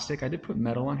with plastic. I did put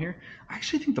metal on here. I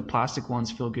actually think the plastic ones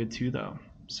feel good too, though.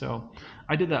 So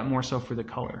I did that more so for the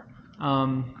color.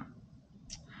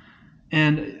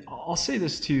 And I'll say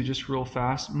this too, just real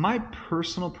fast. My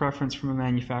personal preference from a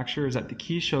manufacturer is that the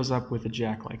key shows up with a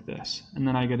jack like this, and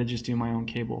then I got to just do my own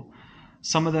cable.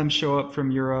 Some of them show up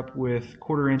from Europe with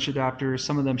 1/4-inch adapters.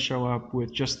 Some of them show up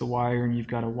with just the wire, and you've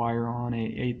got a wire on a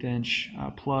 1/8-inch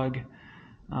plug.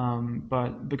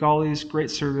 But Begali's, great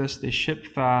service. They ship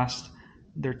fast.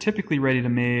 They're typically ready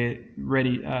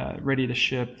to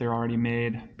ship. They're already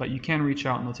made, but you can reach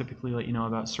out and they'll typically let you know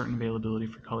about certain availability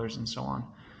for colors and so on.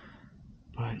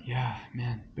 But yeah,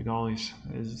 man, Begali's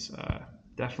is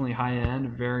definitely high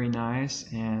end, very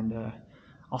nice, and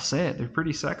I'll say it, they're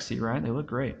pretty sexy, right? They look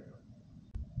great.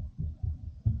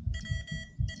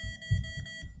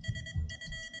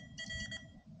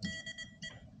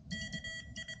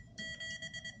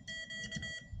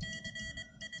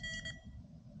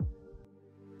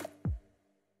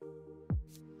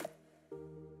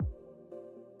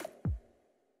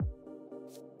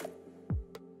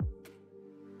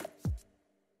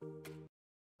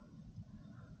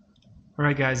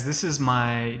 Alright guys, this is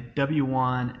my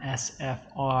W1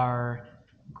 SFR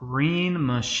Green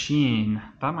Machine.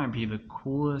 That might be the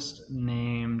coolest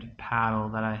named paddle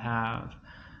that I have.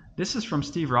 This is from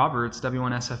Steve Roberts,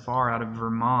 W1 SFR out of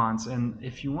Vermont, and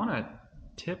if you want a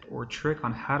tip or trick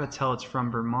on how to tell it's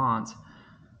from Vermont,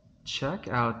 check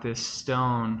out this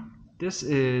stone. This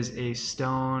is a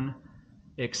stone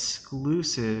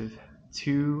exclusive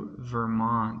to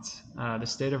Vermont, the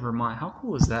state of Vermont. How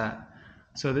cool is that?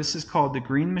 So this is called the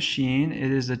Green Machine.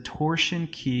 It is a torsion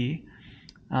key.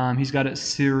 He's got it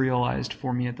serialized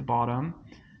for me at the bottom,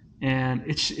 and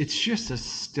it's just a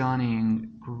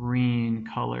stunning green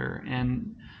color.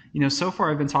 And you know, so far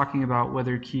I've been talking about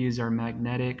whether keys are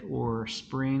magnetic or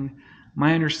spring.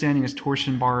 My understanding is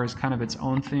torsion bar is kind of its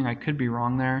own thing. I could be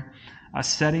wrong there.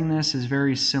 Setting this is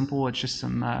very simple. It's just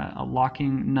a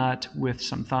locking nut with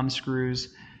some thumb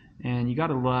screws. And you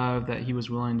gotta love that he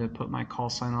was willing to put my call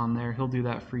sign on there. He'll do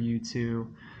that for you too.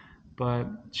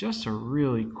 But just a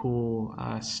really cool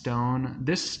stone.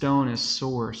 This stone is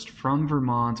sourced from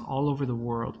Vermont all over the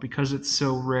world because it's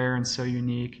so rare and so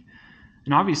unique,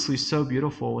 and obviously so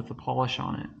beautiful with the polish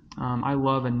on it. I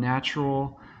love a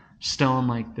natural stone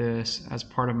like this as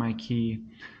part of my key.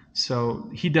 So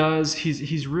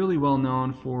he's really well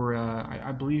known for,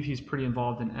 I believe he's pretty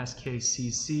involved in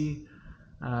SKCC,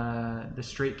 the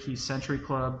Straight Key Century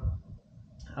Club.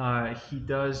 He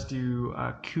does do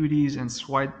cooties and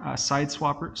side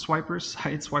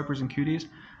swipers and cooties.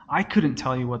 I couldn't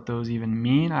tell you what those even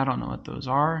mean. I don't know what those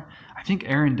are. I think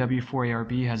Aaron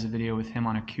W4ARB has a video with him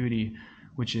on a cootie,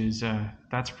 which is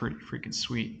that's pretty freaking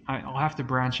sweet. I'll have to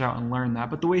branch out and learn that.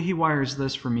 But the way he wires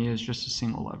this for me is just a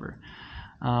single lever.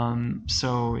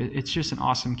 So it's just an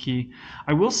awesome key.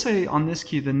 I will say on this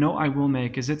key, the note I will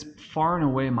make is it's far and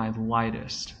away my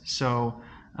lightest. So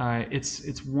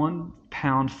it's 1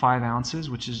 pound 5 ounces,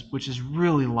 which is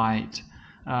really light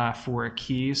for a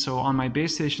key. So on my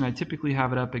base station, I typically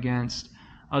have it up against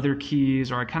other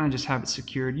keys, or I kind of just have it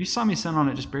secured. You saw me send on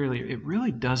it just barely. It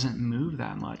really doesn't move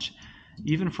that much,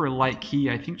 even for a light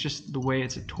key. I think just the way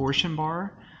it's a torsion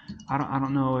bar. I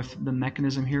don't know if the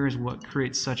mechanism here is what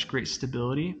creates such great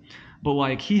stability, but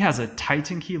like he has a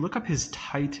Titan key. Look up his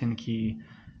Titan key.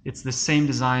 It's the same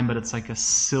design, but it's like a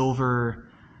silver.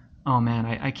 Oh man,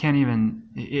 I can't even.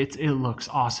 It looks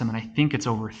awesome, and I think it's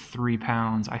over 3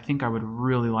 pounds. I think I would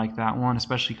really like that one,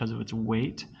 especially because of its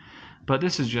weight. but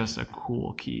this is just a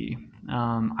cool key.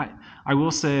 I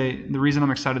will say the reason I'm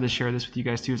excited to share this with you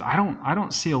guys too is I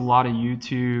don't see a lot of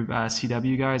YouTube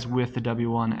CW guys with the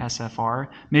W1 SFR.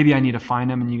 Maybe I need to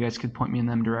find them, and you guys could point me in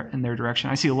their direction.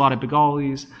 I see a lot of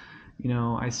Bigalis.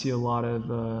 I see a lot of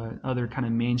other kind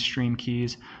of mainstream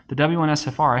keys. The W1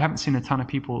 SFR, I haven't seen a ton of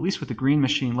people, at least with the Green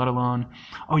Machine, let alone,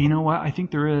 oh, you know what? I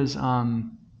think there is, I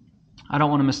don't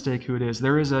want to mistake who it is.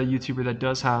 There is a YouTuber that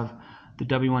does have the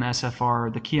W1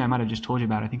 SFR, the key I might have just told you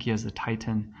about. I think he has the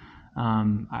Titan.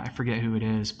 I forget who it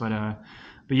is, but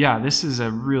yeah, this is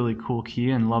a really cool key,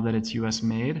 and love that it's US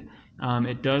made.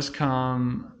 It does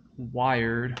come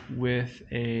wired with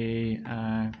a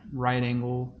right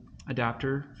angle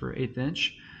adapter for 1/8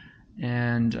 inch,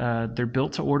 and they're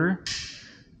built to order,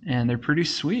 and they're pretty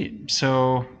sweet.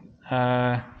 So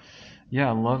yeah,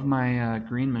 love my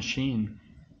Green Machine.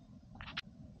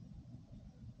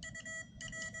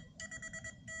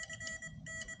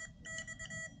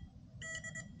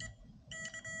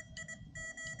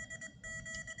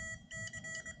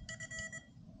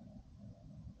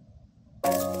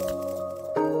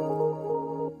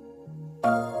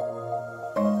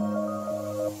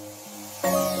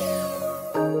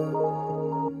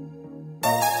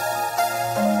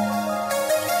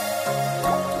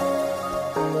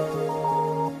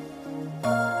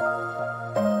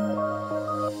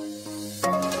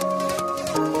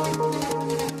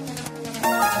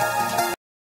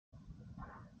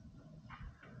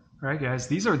 Alright guys,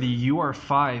 these are the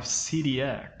UR5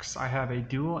 CDX. I have a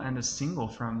dual and a single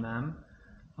from them.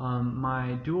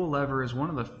 My dual lever is one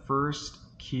of the first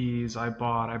keys I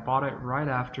bought. I bought it right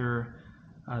after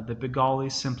the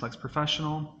Bigali Simplex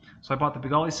Professional. So I bought the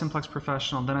Bigali Simplex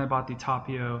Professional, then I bought the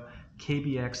Tapio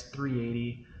KBX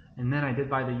 380, and then I did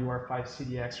buy the UR5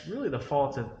 CDX, really the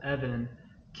fault of Evan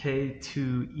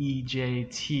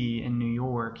K2EJT in New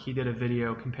York. He did a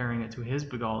video comparing it to his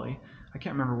Bigali. I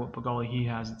can't remember what Bigali he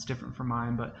has, it's different from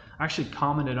mine, but I actually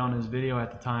commented on his video at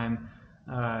the time,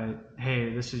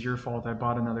 hey, this is your fault, I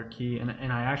bought another key, and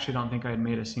I actually don't think I had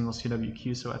made a single CW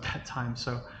QSO at that time,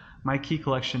 so my key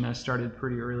collection has started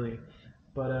pretty early.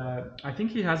 But I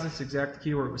think he has this exact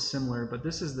key where it was similar, but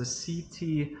this is the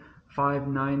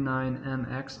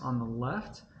CT599MX on the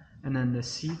left, and then the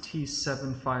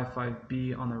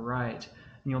CT755B on the right.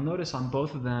 And you'll notice on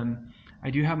both of them, I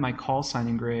do have my call sign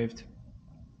engraved.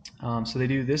 So they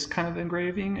do this kind of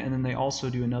engraving, and then they also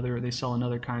do they sell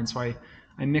another kind, so I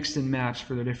mixed and matched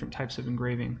for the different types of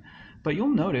engraving. But you'll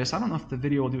notice, I don't know if the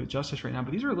video will do it justice right now,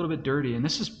 but these are a little bit dirty, and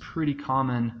this is pretty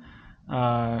common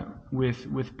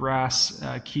with brass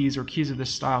keys or keys of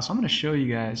this style. So I'm going to show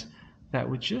you guys that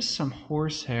with just some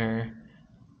horsehair,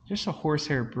 just a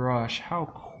horsehair brush, how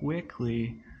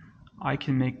quickly I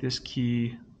can make this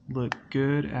key look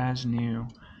good as new.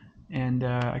 And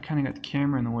I kind of got the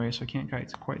camera in the way, so I can't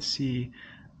quite see.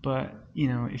 But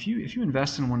if you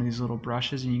invest in one of these little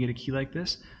brushes and you get a key like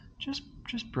this, just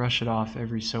brush it off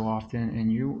every so often,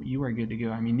 and you are good to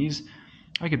go. I mean,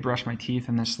 I could brush my teeth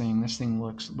in this thing. This thing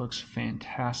looks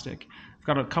fantastic. I've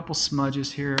got a couple smudges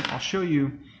here. I'll show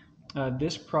you.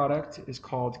 This product is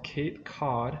called Cape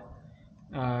Cod,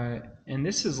 and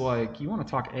this is like, you want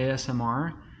to talk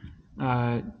ASMR.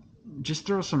 Just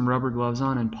throw some rubber gloves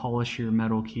on and polish your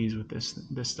metal keys with this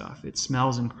stuff. It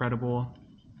smells incredible.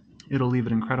 It'll leave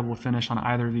an incredible finish on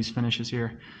either of these finishes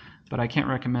here, but I can't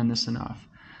recommend this enough.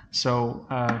 So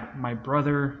my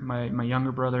brother, my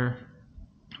younger brother,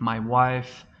 my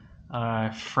wife,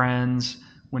 friends,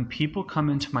 when people come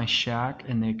into my shack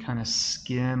and they kind of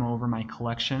skim over my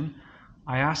collection,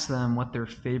 I ask them what their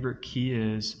favorite key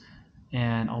is,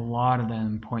 and a lot of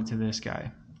them point to this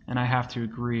guy. And I have to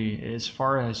agree, as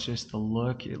far as just the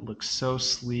look, it looks so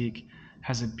sleek,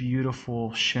 has a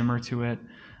beautiful shimmer to it.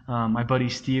 My buddy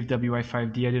Steve,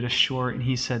 WI5D, I did a short, and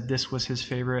he said this was his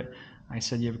favorite. I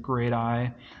said, you have a great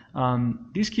eye.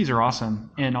 These keys are awesome,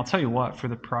 and I'll tell you what, for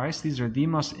the price, these are the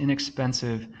most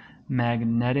inexpensive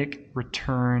magnetic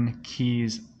return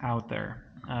keys out there.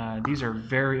 These are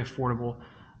very affordable.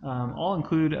 I'll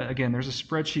include, again, there's a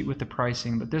spreadsheet with the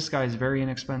pricing, but this guy is very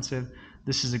inexpensive.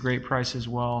 This is a great price as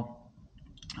well.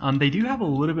 They do have a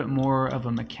little bit more of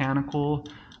a mechanical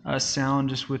sound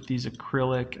just with these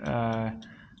acrylic, I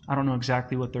don't know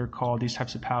exactly what they're called, these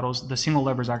types of paddles. The single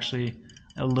lever is actually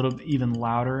a little even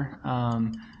louder.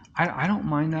 I don't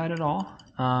mind that at all.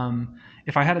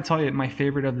 If I had to tell you my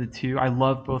favorite of the two, I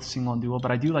love both single and dual, but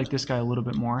I do like this guy a little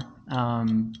bit more.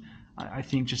 I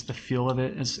think just the feel of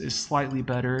it is slightly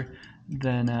better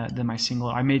than my single.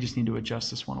 I may just need to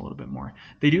adjust this one a little bit more.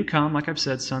 They do come, like I've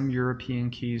said, some European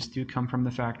keys do come from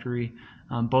the factory.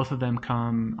 Both of them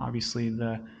come, obviously,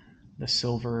 the the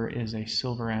silver is a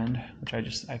silver end, which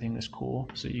I think is cool,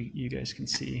 so you guys can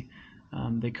see.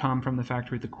 They come from the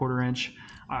factory at the 1/4 inch.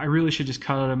 I really should just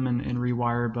cut them and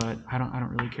rewire, but I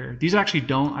don't really care. These actually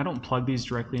I don't plug these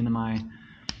directly into my,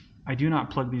 I do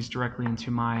not plug these directly into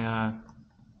my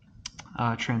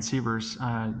transceivers.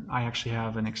 I actually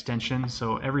have an extension,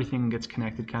 so everything gets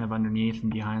connected kind of underneath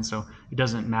and behind, so it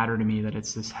doesn't matter to me that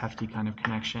it's this hefty kind of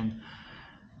connection.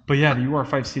 But yeah, the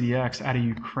UR5 CDX out of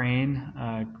Ukraine,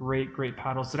 great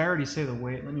paddles. Did I already say the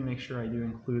weight? Let me make sure I do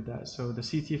include that. So the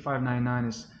CT599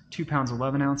 is 2 pounds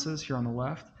 11 ounces here on the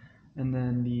left, and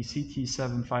then the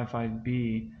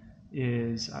CT755B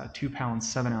is 2 pounds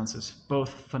 7 ounces. Both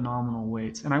phenomenal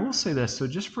weights. And I will say this, so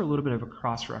just for a little bit of a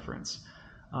cross-reference,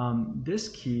 this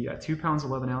key at 2 pounds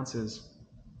 11 ounces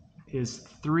is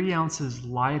 3 ounces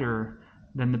lighter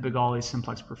than the Begali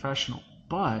Simplex Professional,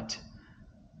 but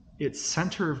its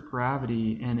center of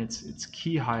gravity and its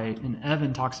key height, and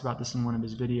Evan talks about this in one of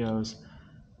his videos,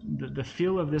 the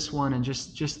feel of this one and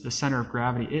just the center of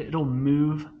gravity, it'll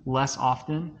move less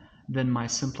often than my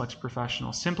Simplex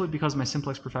Professional, simply because my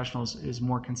Simplex Professional is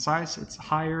more concise, it's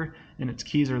higher, and its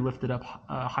keys are lifted up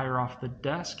higher off the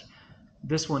desk.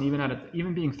 This one,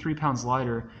 even being 3 pounds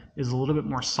lighter, is a little bit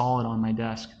more solid on my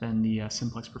desk than the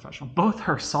Simplex Professional. Both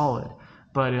are solid,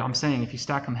 but I'm saying if you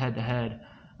stack them head to head,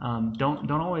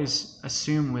 don't always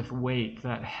assume with weight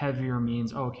that heavier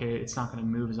means, oh, okay, it's not going to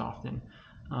move as often.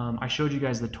 I showed you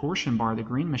guys the torsion bar, the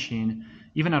green machine.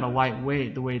 Even at a light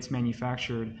weight, the way it's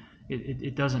manufactured,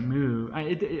 it doesn't move.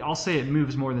 I'll say it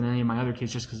moves more than any of my other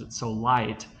keys just because it's so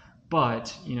light,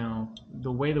 but you know,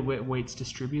 the way the weight's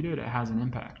distributed, it has an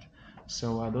impact.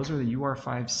 So those are the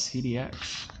UR5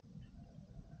 CDX.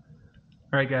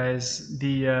 Alright guys,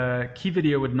 the key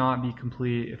video would not be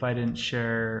complete if I didn't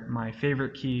share my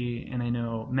favorite key, and I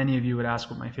know many of you would ask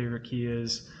what my favorite key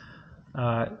is.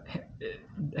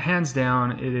 Hands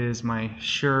down, it is my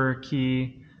Shure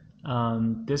key.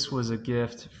 This was a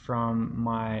gift from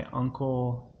my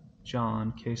uncle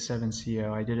John,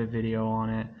 K7CO. I did a video on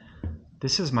it.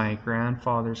 This is my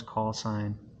grandfather's call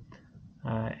sign,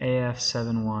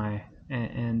 AF7Y,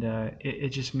 and it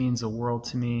just means the world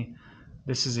to me.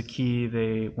 This is a key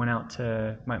they went out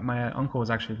to, my uncle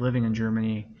was actually living in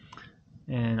Germany,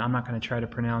 and I'm not going to try to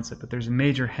pronounce it, but there's a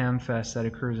major ham fest that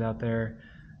occurs out there,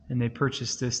 and they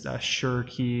purchased this Shure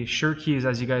key. Shure keys,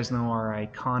 as you guys know, are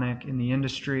iconic in the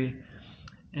industry,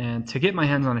 and to get my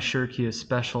hands on a Shure key is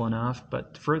special enough,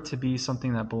 but for it to be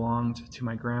something that belonged to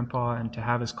my grandpa and to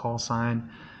have his call sign,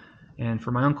 and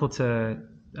for my uncle to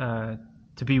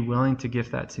be willing to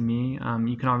gift that to me,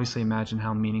 you can obviously imagine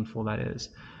how meaningful that is.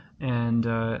 And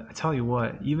I tell you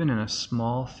what, even in a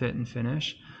small fit and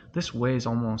finish, this weighs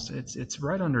almost, it's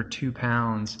right under 2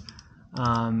 pounds,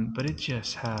 but it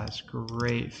just has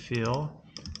great feel,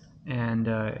 and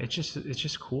it's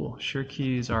just cool. Shure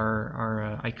keys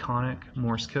are iconic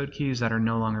Morse code keys that are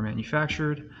no longer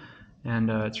manufactured, and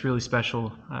it's really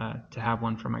special to have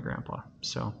one from my grandpa.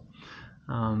 So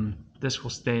this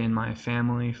will stay in my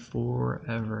family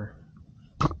forever.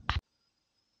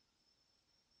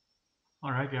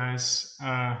 Alright guys,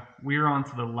 we are on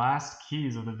to the last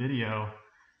keys of the video,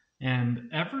 and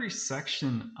every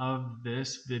section of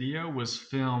this video was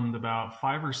filmed about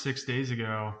 5 or 6 days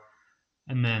ago,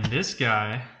 and then this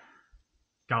guy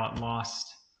got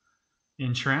lost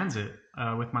in transit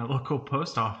with my local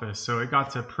post office. So it got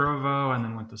to Provo and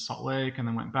then went to Salt Lake and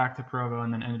then went back to Provo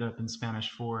and then ended up in Spanish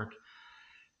Fork.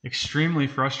 Extremely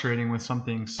frustrating with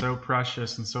something so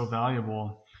precious and so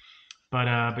valuable. But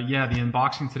yeah, the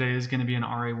unboxing today is going to be an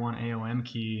RA1 AOM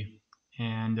key,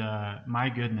 and my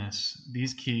goodness,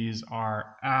 these keys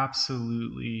are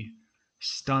absolutely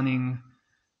stunning.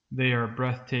 They are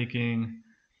breathtaking,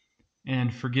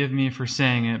 and forgive me for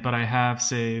saying it, but I have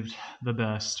saved the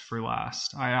best for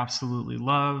last. I absolutely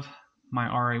love my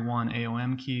RA1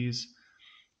 AOM keys.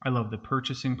 I love the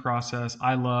purchasing process.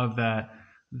 I love that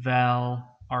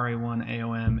Val RA1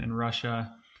 AOM in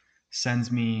Russia sends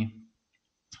me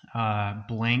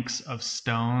blanks of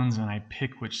stones, and I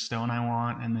pick which stone I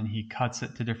want, and then he cuts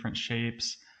it to different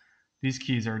shapes. These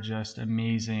keys are just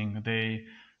amazing. They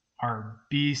are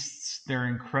beasts. They're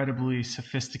incredibly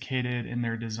sophisticated in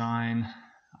their design.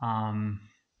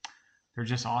 They're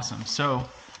just awesome. So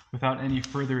without any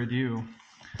further ado,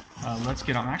 let's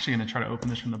get on. I'm actually going to try to open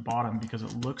this from the bottom because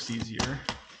it looks easier,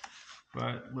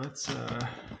 but let's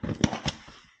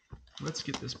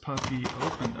get this puppy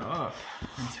opened up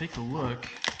and take a look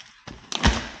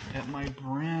at my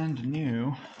brand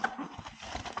new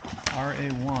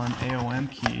RA1 AOM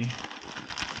key,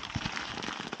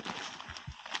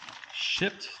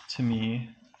 shipped to me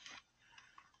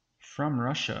from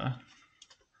Russia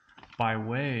by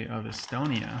way of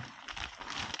Estonia.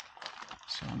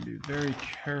 So I'm going to be very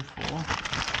careful.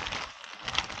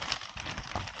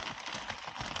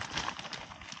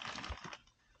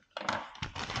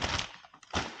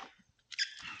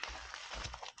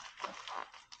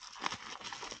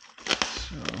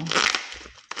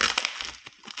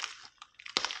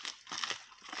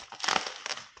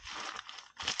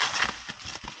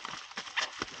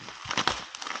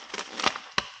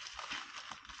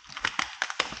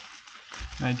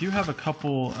 I do have a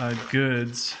couple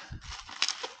goods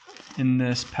in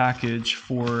this package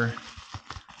for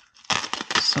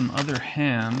some other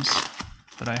hams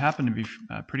that I happen to be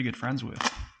pretty good friends with.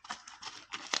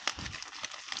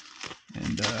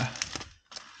 And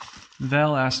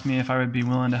Vel asked me if I would be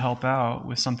willing to help out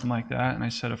with something like that, and I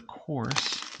said, of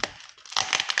course.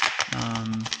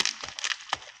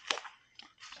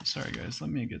 Sorry guys, let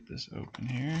me get this open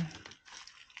here.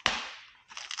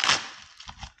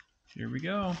 Here we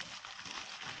go.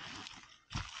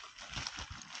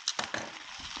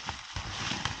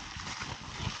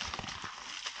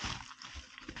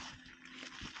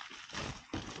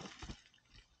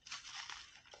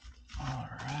 All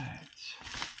right.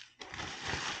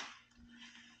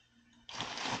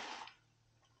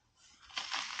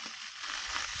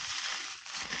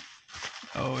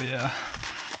 Oh yeah.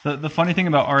 The funny thing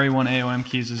about RE1 AOM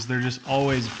keys is they're just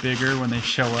always bigger when they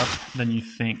show up than you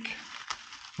think,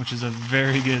 which is a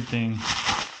very good thing.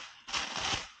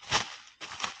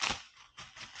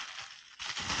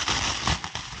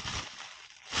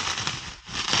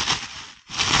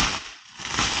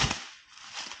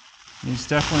 He's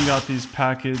definitely got these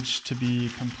packaged to be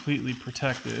completely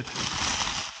protected.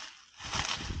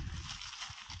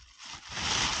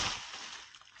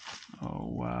 Oh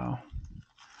wow.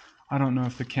 I don't know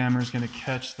if the camera's going to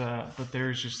catch that, but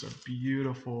there's just a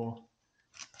beautiful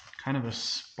kind of a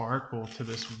sparkle to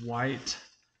this white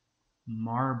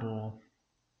marble.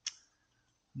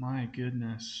 My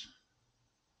goodness.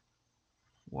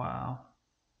 Wow.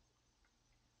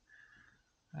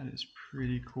 That is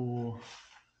pretty cool.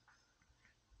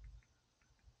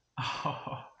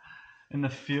 Oh, and the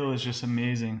feel is just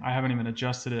amazing. I haven't even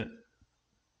adjusted it.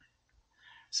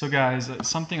 So guys,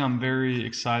 something I'm very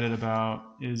excited about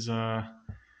is, and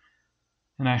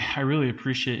I really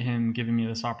appreciate him giving me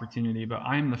this opportunity, but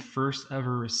I'm the first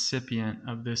ever recipient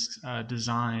of this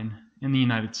design in the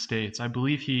United States. I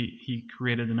believe he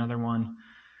created another one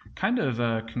kind of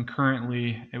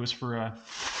concurrently. It was for a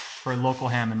local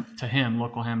ham to him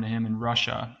in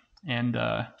Russia. And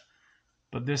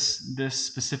but this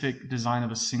specific design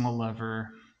of a single lever,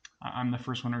 I'm the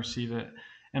first one to receive it.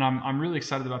 And I'm really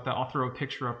excited about that. I'll throw a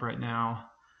picture up right now.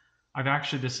 I've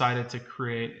actually decided to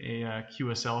create a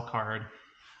QSL card.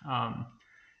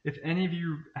 If any of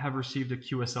you have received a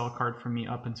QSL card from me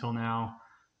up until now,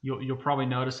 you'll probably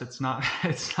notice it's not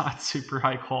super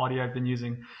high quality. I've been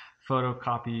using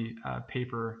photocopy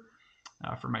paper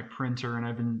for my printer, and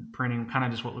I've been printing kind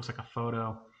of just what looks like a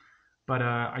photo. But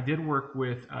I did work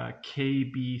with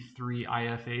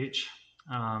KB3IFH.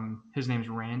 His name's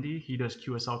Randy. He does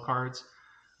QSL cards.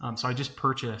 So I just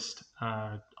purchased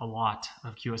a lot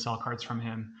of QSL cards from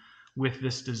him with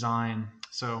this design.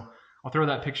 So I'll throw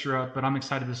that picture up, but I'm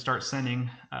excited to start sending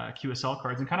QSL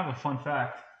cards. And kind of a fun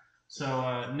fact,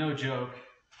 so no joke,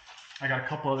 I got a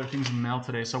couple other things in the mail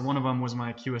today. So one of them was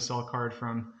my QSL card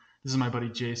from, this is my buddy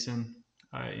Jason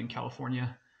in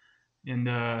California. And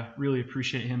really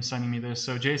appreciate him sending me this.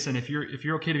 So Jason, if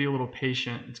you're okay to be a little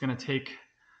patient, it's gonna take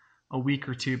a week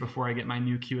or two before I get my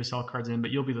new QSL cards in,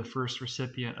 but you'll be the first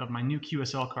recipient of my new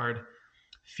QSL card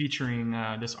featuring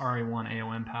this RE1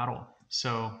 AOM paddle.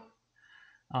 So,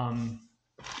 oh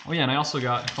yeah, and I also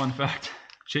got, fun fact,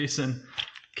 Jason,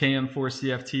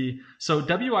 KM4CFT. So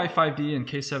WI5D and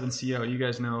K7CO, you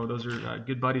guys know, those are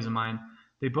good buddies of mine.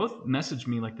 They both messaged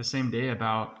me like the same day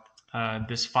about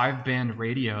this 5-band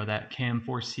radio that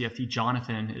KM4CFT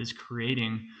Jonathan is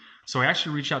creating. So I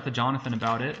actually reached out to Jonathan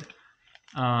about it.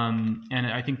 And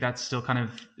I think that's still kind of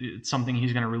something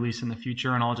he's going to release in the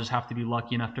future, and I'll just have to be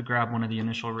lucky enough to grab one of the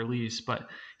initial release. But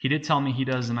he did tell me he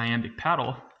does an iambic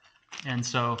paddle, and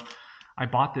so I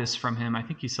bought this from him. I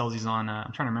think he sells these on,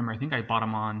 I'm trying to remember, I think I bought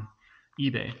them on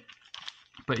eBay.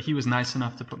 But he was nice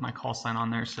enough to put my call sign on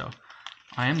there, so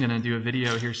I am going to do a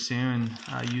video here soon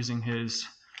using his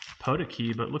POTA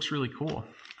key, but it looks really cool.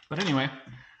 But anyway,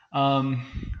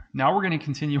 now we're going to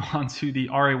continue on to the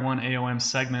RE1 AOM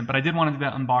segment, but I did want to do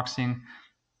that unboxing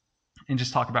and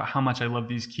just talk about how much I love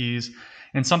these keys.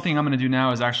 And something I'm going to do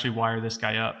now is actually wire this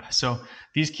guy up. So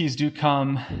these keys do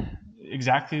come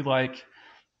exactly like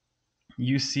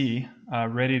you see,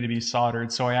 ready to be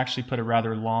soldered. So I actually put a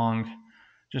rather long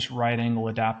just right angle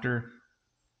adapter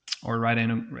or right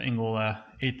angle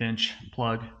 1/8 inch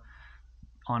plug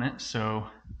on it. So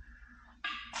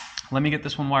let me get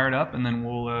this one wired up and then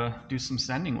we'll do some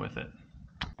sending with it.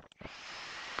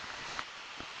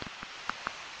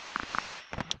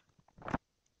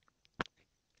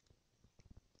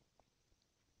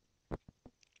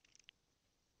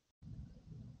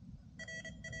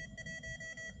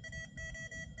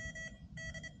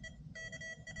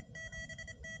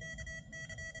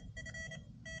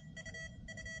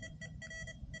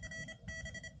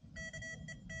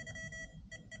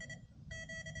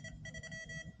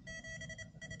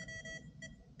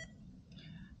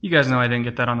 You guys know I didn't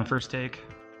get that on the first take.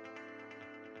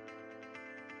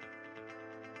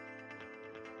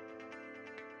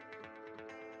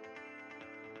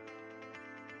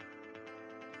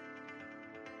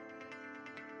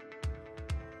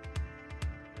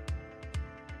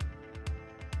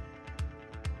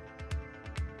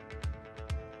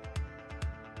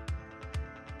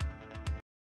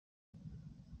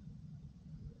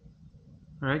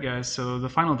 Alright guys, so the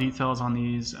final details on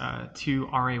these two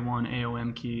RA1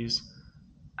 AOM keys.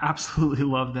 Absolutely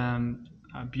love them,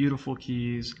 beautiful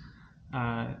keys.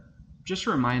 Just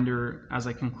a reminder as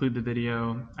I conclude the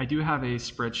video, I do have a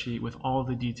spreadsheet with all of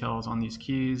the details on these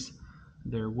keys,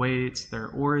 their weights, their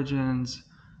origins,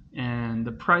 and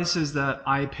the prices that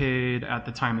I paid at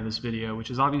the time of this video,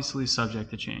 which is obviously subject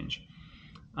to change.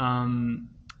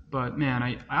 But man,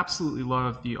 I absolutely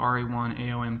love the RA1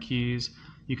 AOM keys.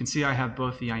 You can see I have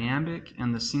both the iambic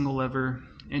and the single lever,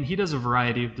 and he does a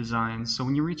variety of designs. So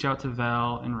when you reach out to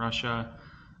Val in Russia,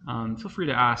 feel free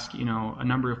to ask, a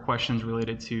number of questions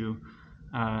related to,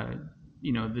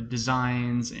 the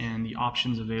designs and the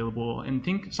options available. And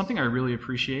something I really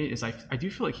appreciate is I do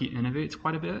feel like he innovates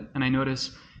quite a bit, and I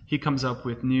notice he comes up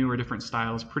with new or different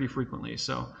styles pretty frequently.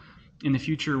 So in the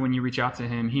future, when you reach out to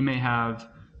him, he may have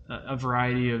a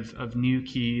variety of new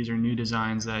keys or new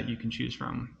designs that you can choose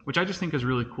from, which I just think is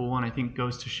really cool, and I think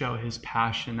goes to show his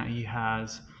passion that he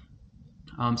has.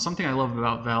 Something I love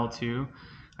about Val too,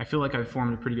 I feel like I've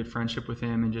formed a pretty good friendship with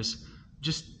him, and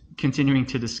just continuing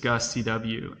to discuss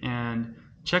CW and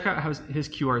check out his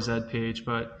QRZ page.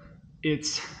 But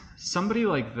it's somebody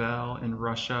like Val in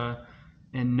Russia,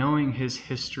 and knowing his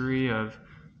history of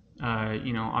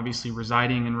obviously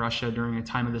residing in Russia during a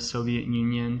time of the Soviet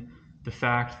Union, the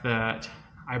fact that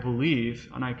I believe,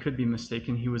 and I could be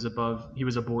mistaken, he was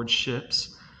aboard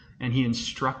ships, and he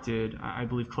instructed, I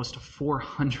believe, close to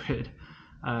 400,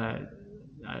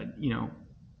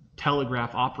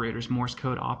 telegraph operators, Morse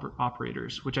Code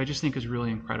operators, which I just think is really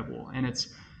incredible. And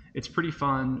it's pretty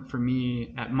fun for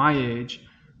me at my age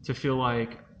to feel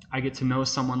like I get to know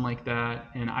someone like that,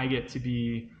 and I get to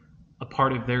be a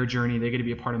part of their journey, they get to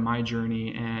be a part of my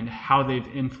journey, and how they've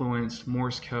influenced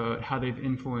Morse Code, how they've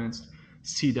influenced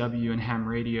CW and ham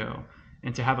radio,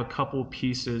 and to have a couple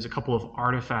of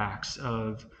artifacts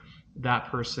of that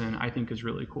person, I think is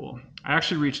really cool. I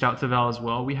actually reached out to Val as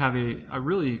well. We have a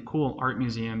really cool art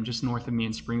museum just north of me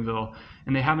in Springville,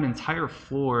 and they have an entire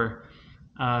floor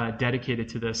dedicated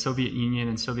to the Soviet Union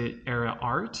and Soviet era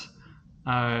art.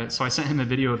 So I sent him a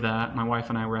video of that. My wife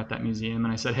and I were at that museum,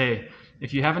 and I said, hey,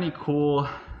 if you have any cool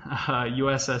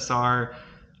USSR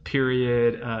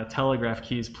period telegraph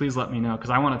keys, please let me know, because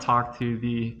I want to talk to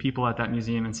the people at that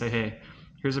museum and say, hey,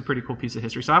 here's a pretty cool piece of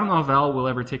history. So I don't know if Val will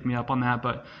ever take me up on that,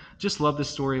 but just love the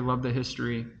story, love the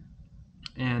history,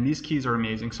 and these keys are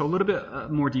amazing. So a little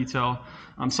bit more detail.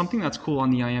 Something that's cool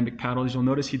on the iambic paddles, you'll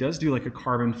notice he does do like a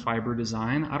carbon fiber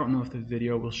design. I don't know if the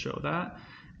video will show that.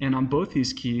 And on both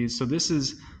these keys, so this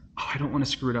is, I don't want to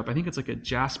screw it up, I think it's like a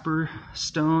jasper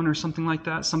stone or something like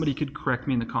that. Somebody could correct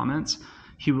me in the comments.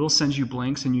 He will send you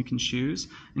blanks and you can choose,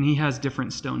 and he has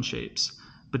different stone shapes.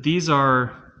 But these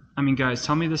are, I mean, guys,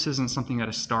 tell me this isn't something out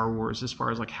of Star Wars as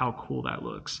far as like how cool that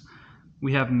looks.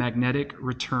 We have magnetic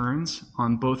returns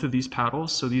on both of these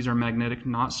paddles, so these are magnetic,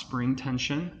 not spring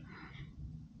tension.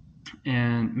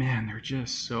 And man, they're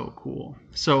just so cool.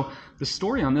 So the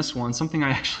story on this one, something I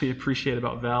actually appreciate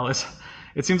about Val is,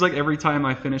 it seems like every time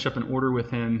I finish up an order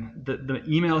with him, the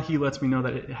email he lets me know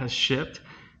that it has shipped,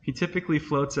 he typically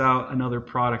floats out another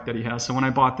product that he has. So when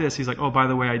I bought this, he's like, oh, by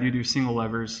the way, I do single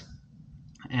levers.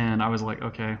 And I was like,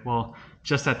 okay, well,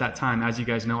 just at that time, as you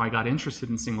guys know, I got interested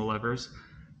in single levers.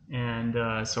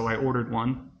 And so I ordered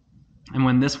one. And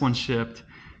when this one shipped,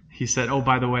 he said, oh,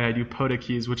 by the way, I do POTA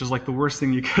keys, which is like the worst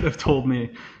thing you could have told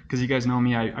me, because you guys know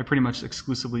me, I pretty much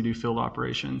exclusively do field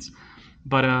operations.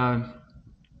 But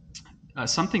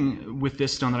something with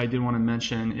this stone that I did want to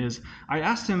mention is I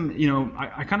asked him,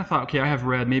 I kind of thought, okay, I have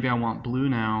red, maybe I want blue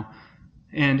now.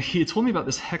 And he told me about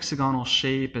this hexagonal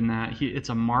shape and that it's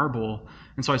a marble.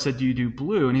 And so I said, do you do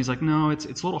blue? And he's like, no, it's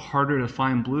a little harder to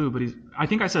find blue. But I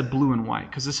think I said blue and white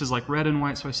because this is like red and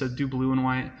white. So I said, do blue and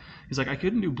white. He's like, I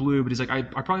couldn't do blue, but he's like, I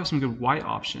probably have some good white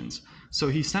options. So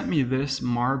he sent me this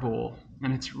marble,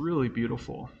 and it's really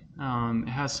beautiful. It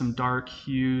has some dark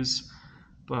hues,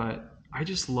 but I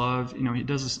just love, he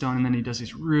does a stone and then he does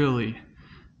these really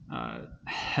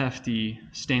hefty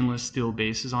stainless steel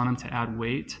bases on them to add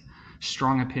weight.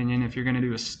 Strong opinion, if you're going to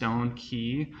do a stone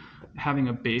key, having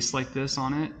a base like this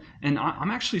on it. And I'm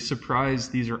actually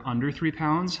surprised these are under 3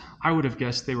 pounds. I would have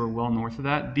guessed they were well north of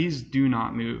that. These do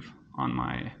not move on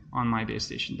my base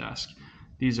station desk.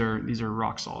 These are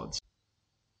rock solids.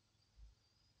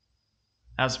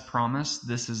 As promised,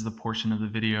 this is the portion of the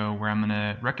video where I'm going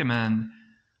to recommend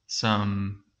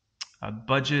some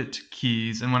budget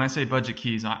keys. And when I say budget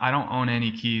keys, I don't own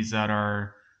any keys that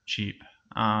are cheap.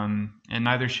 And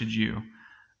neither should you.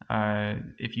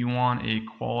 If you want a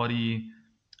quality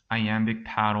iambic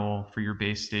paddle for your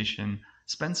base station,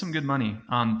 spend some good money.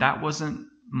 That wasn't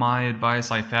my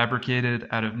advice I fabricated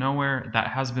out of nowhere. That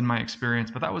has been my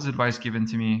experience, but that was advice given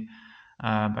to me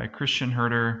by Christian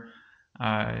Herder,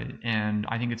 and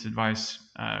I think it's advice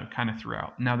kind of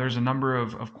throughout. Now, there's a number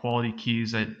of quality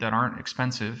keys that aren't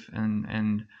expensive, but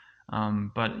I'm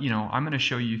going to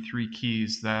show you 3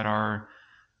 keys that are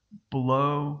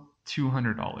below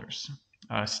 $200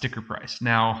 sticker price.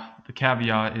 Now, the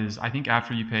caveat is I think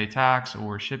after you pay tax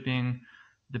or shipping,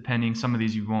 depending, some of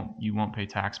these you won't pay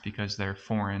tax because they're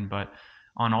foreign, but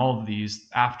on all of these,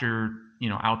 after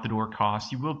out the door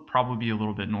cost, you will probably be a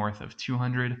little bit north of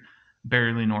 200,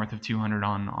 barely north of 200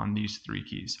 on these 3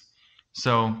 keys.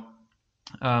 So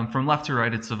from left to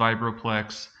right, it's the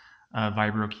Vibroplex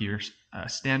Vibro key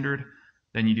standard.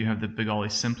 Then you do have the Bigali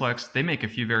Simplex. They make a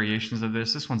few variations of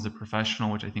this. This one's the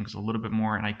professional, which I think is a little bit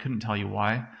more, and I couldn't tell you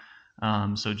why.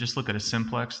 So just look at a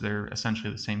Simplex. They're essentially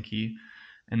the same key.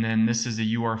 And then this is a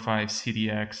UR5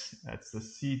 CDX. That's the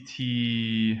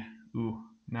CT,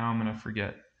 now I'm going to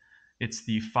forget. It's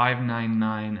the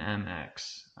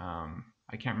 599MX.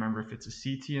 I can't remember if it's a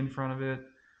CT in front of it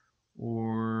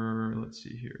or, let's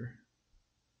see here.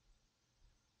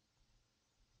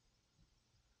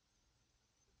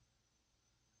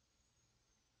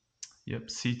 Yep,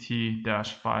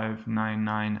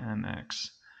 CT-599MX.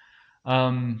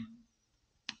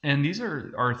 And these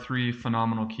are 3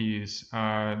 phenomenal keys.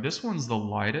 This one's the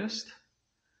lightest,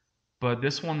 but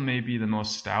this one may be the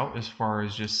most stout as far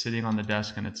as just sitting on the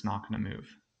desk and it's not going to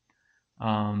move.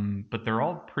 But they're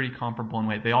all pretty comparable in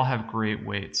weight. They all have great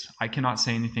weights. I cannot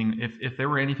say anything. If there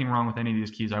were anything wrong with any of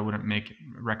these keys, I wouldn't make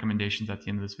recommendations at the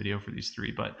end of this video for these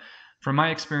 3. But from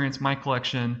my experience, my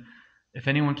collection, if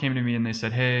anyone came to me and they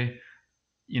said, hey,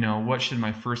 what should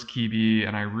my first key be?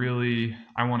 And I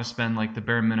want to spend like the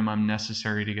bare minimum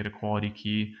necessary to get a quality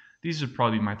key. These would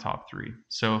probably be my top 3.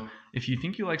 So if you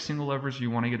think you like single levers, you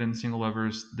want to get into single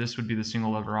levers, this would be the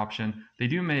single lever option. They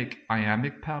do make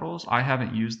iambic paddles. I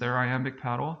haven't used their iambic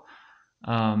paddle,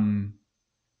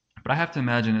 but I have to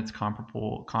imagine it's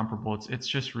comparable. It's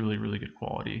just really, really good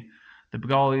quality. The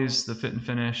Bigalis, the fit and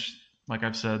finish, like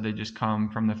I've said, they just come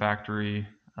from the factory,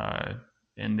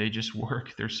 and they just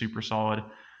work. They're super solid.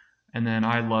 And then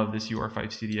I love this UR5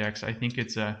 CDX. I think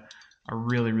it's a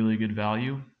really, really good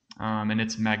value, and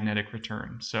it's magnetic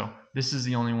return. So this is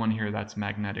the only one here that's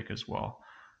magnetic as well.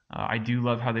 I do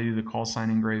love how they do the call sign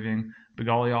engraving.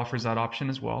 Bigali offers that option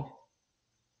as well.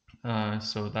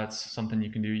 So that's something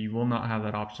you can do. You will not have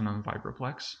that option on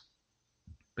Vibroplex,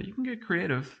 but you can get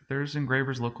creative. There's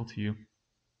engravers local to you.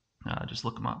 Just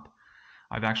look them up.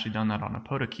 I've actually done that on a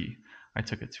POTA key. I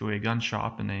took it to a gun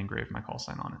shop and they engraved my call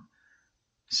sign on it.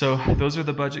 So those are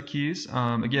the budget keys.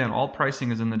 Again, all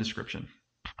pricing is in the description.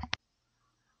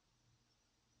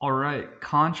 All right,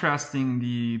 contrasting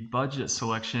the budget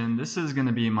selection, this is going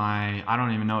to be my, I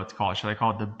don't even know what to call it. Should I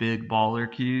call it the big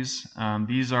baller keys?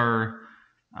 These are,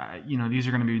 these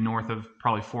are going to be north of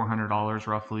probably $400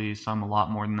 roughly, some a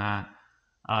lot more than that.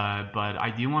 But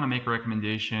I do want to make a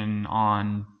recommendation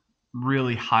on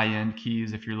really high-end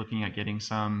keys if you're looking at getting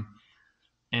some.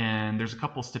 And there's a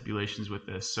couple stipulations with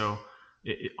this. So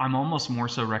I'm almost more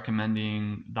so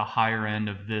recommending the higher end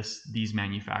of these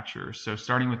manufacturers. So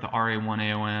starting with the RA1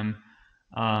 AOM,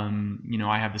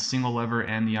 I have the single lever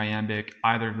and the iambic.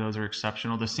 Either of those are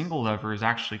exceptional. The single lever is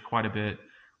actually quite a bit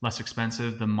less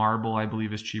expensive. The marble, I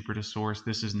believe, is cheaper to source.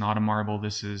 This is not a marble.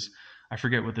 This is, I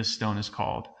forget what this stone is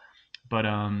called, but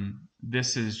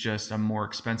this is just a more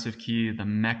expensive key. The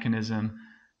mechanism,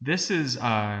 this is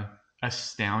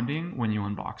astounding when you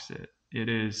unbox it. It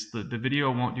is, the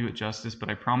video won't do it justice, but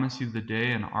I promise you the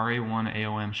day an RA1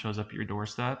 AOM shows up at your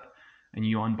doorstep, and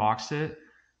you unbox it,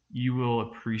 you will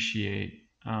appreciate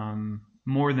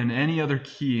more than any other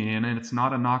key. And it's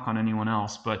not a knock on anyone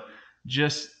else, but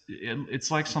just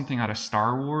it's like something out of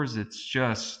Star Wars. It's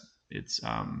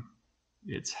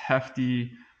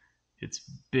hefty, it's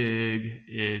big,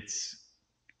 it's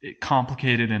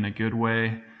complicated in a good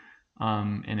way,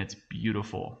 and it's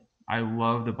beautiful. I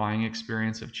love the buying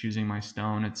experience of choosing my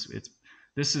stone.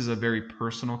 This is a very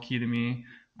personal key to me.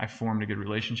 I formed a good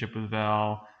relationship with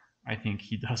Val. I think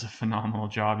he does a phenomenal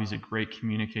job. He's a great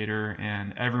communicator,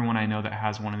 and everyone I know that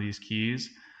has one of these keys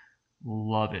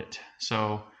love it.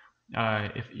 So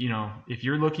if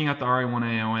you're looking at the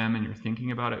RA1AOM and you're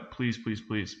thinking about it, please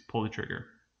pull the trigger.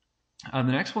 The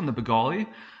next one, the Bigali.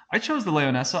 I chose the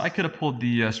Leonessa. I could have pulled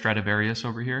the Stradivarius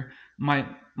over here. My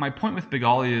point with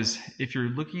Bigali is, if you're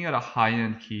looking at a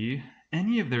high-end key,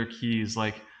 any of their keys,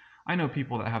 like I know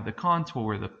people that have the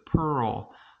Contour, the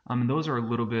Pearl, those are a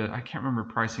little bit, I can't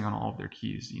remember pricing on all of their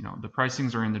keys. The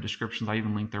pricings are in the descriptions. I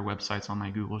even link their websites on my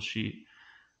Google Sheet.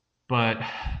 But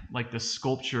like the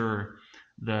Sculpture,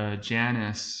 the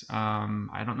Janus,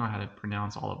 I don't know how to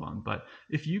pronounce all of them, but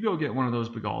if you go get one of those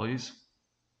Bigalis,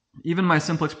 even my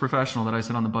Simplex Professional that I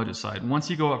said on the budget side, once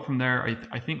you go up from there,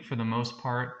 I think for the most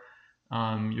part,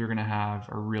 you're going to have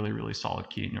a really, really solid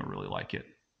key and you'll really like it.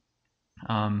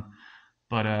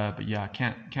 But yeah,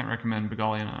 can't recommend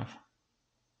Bigali enough.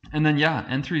 And then yeah,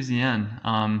 N3ZN.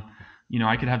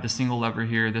 I could have the single lever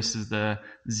here. This is the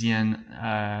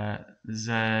ZN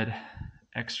Z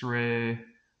X-ray.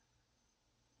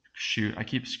 Shoot, I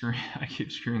keep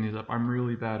screwing these up. I'm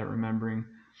really bad at remembering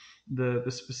the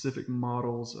specific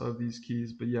models of these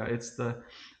keys, but yeah, it's the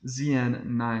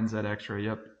ZN9Z X-ray.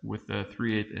 Yep, with the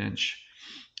 3/8 inch.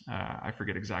 I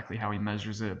forget exactly how he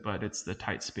measures it, but it's the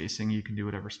tight spacing. You can do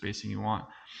whatever spacing you want.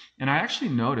 And I actually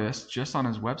noticed just on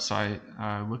his website,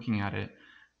 looking at it,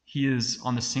 he is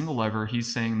on the single lever.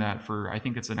 He's saying that for, I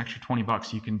think it's an extra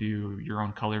 $20, you can do your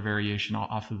own color variation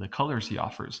off of the colors he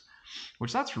offers,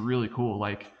 which that's really cool.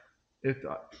 Like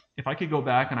if I could go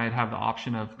back and I'd have the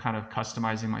option of kind of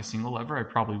customizing my single lever, I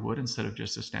probably would, instead of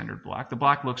just a standard black. The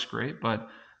black looks great, but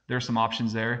there's some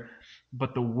options there.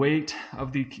 But the weight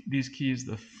of these keys,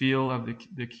 the feel of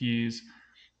the keys,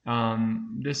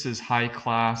 this is high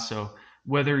class. So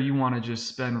whether you want to just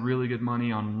spend really good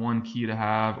money on one key to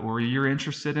have, or you're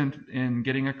interested in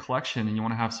getting a collection and you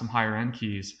want to have some higher end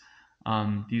keys,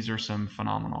 these are some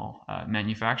phenomenal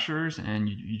manufacturers, and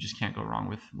you just can't go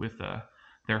wrong with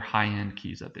their high end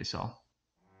keys that they sell.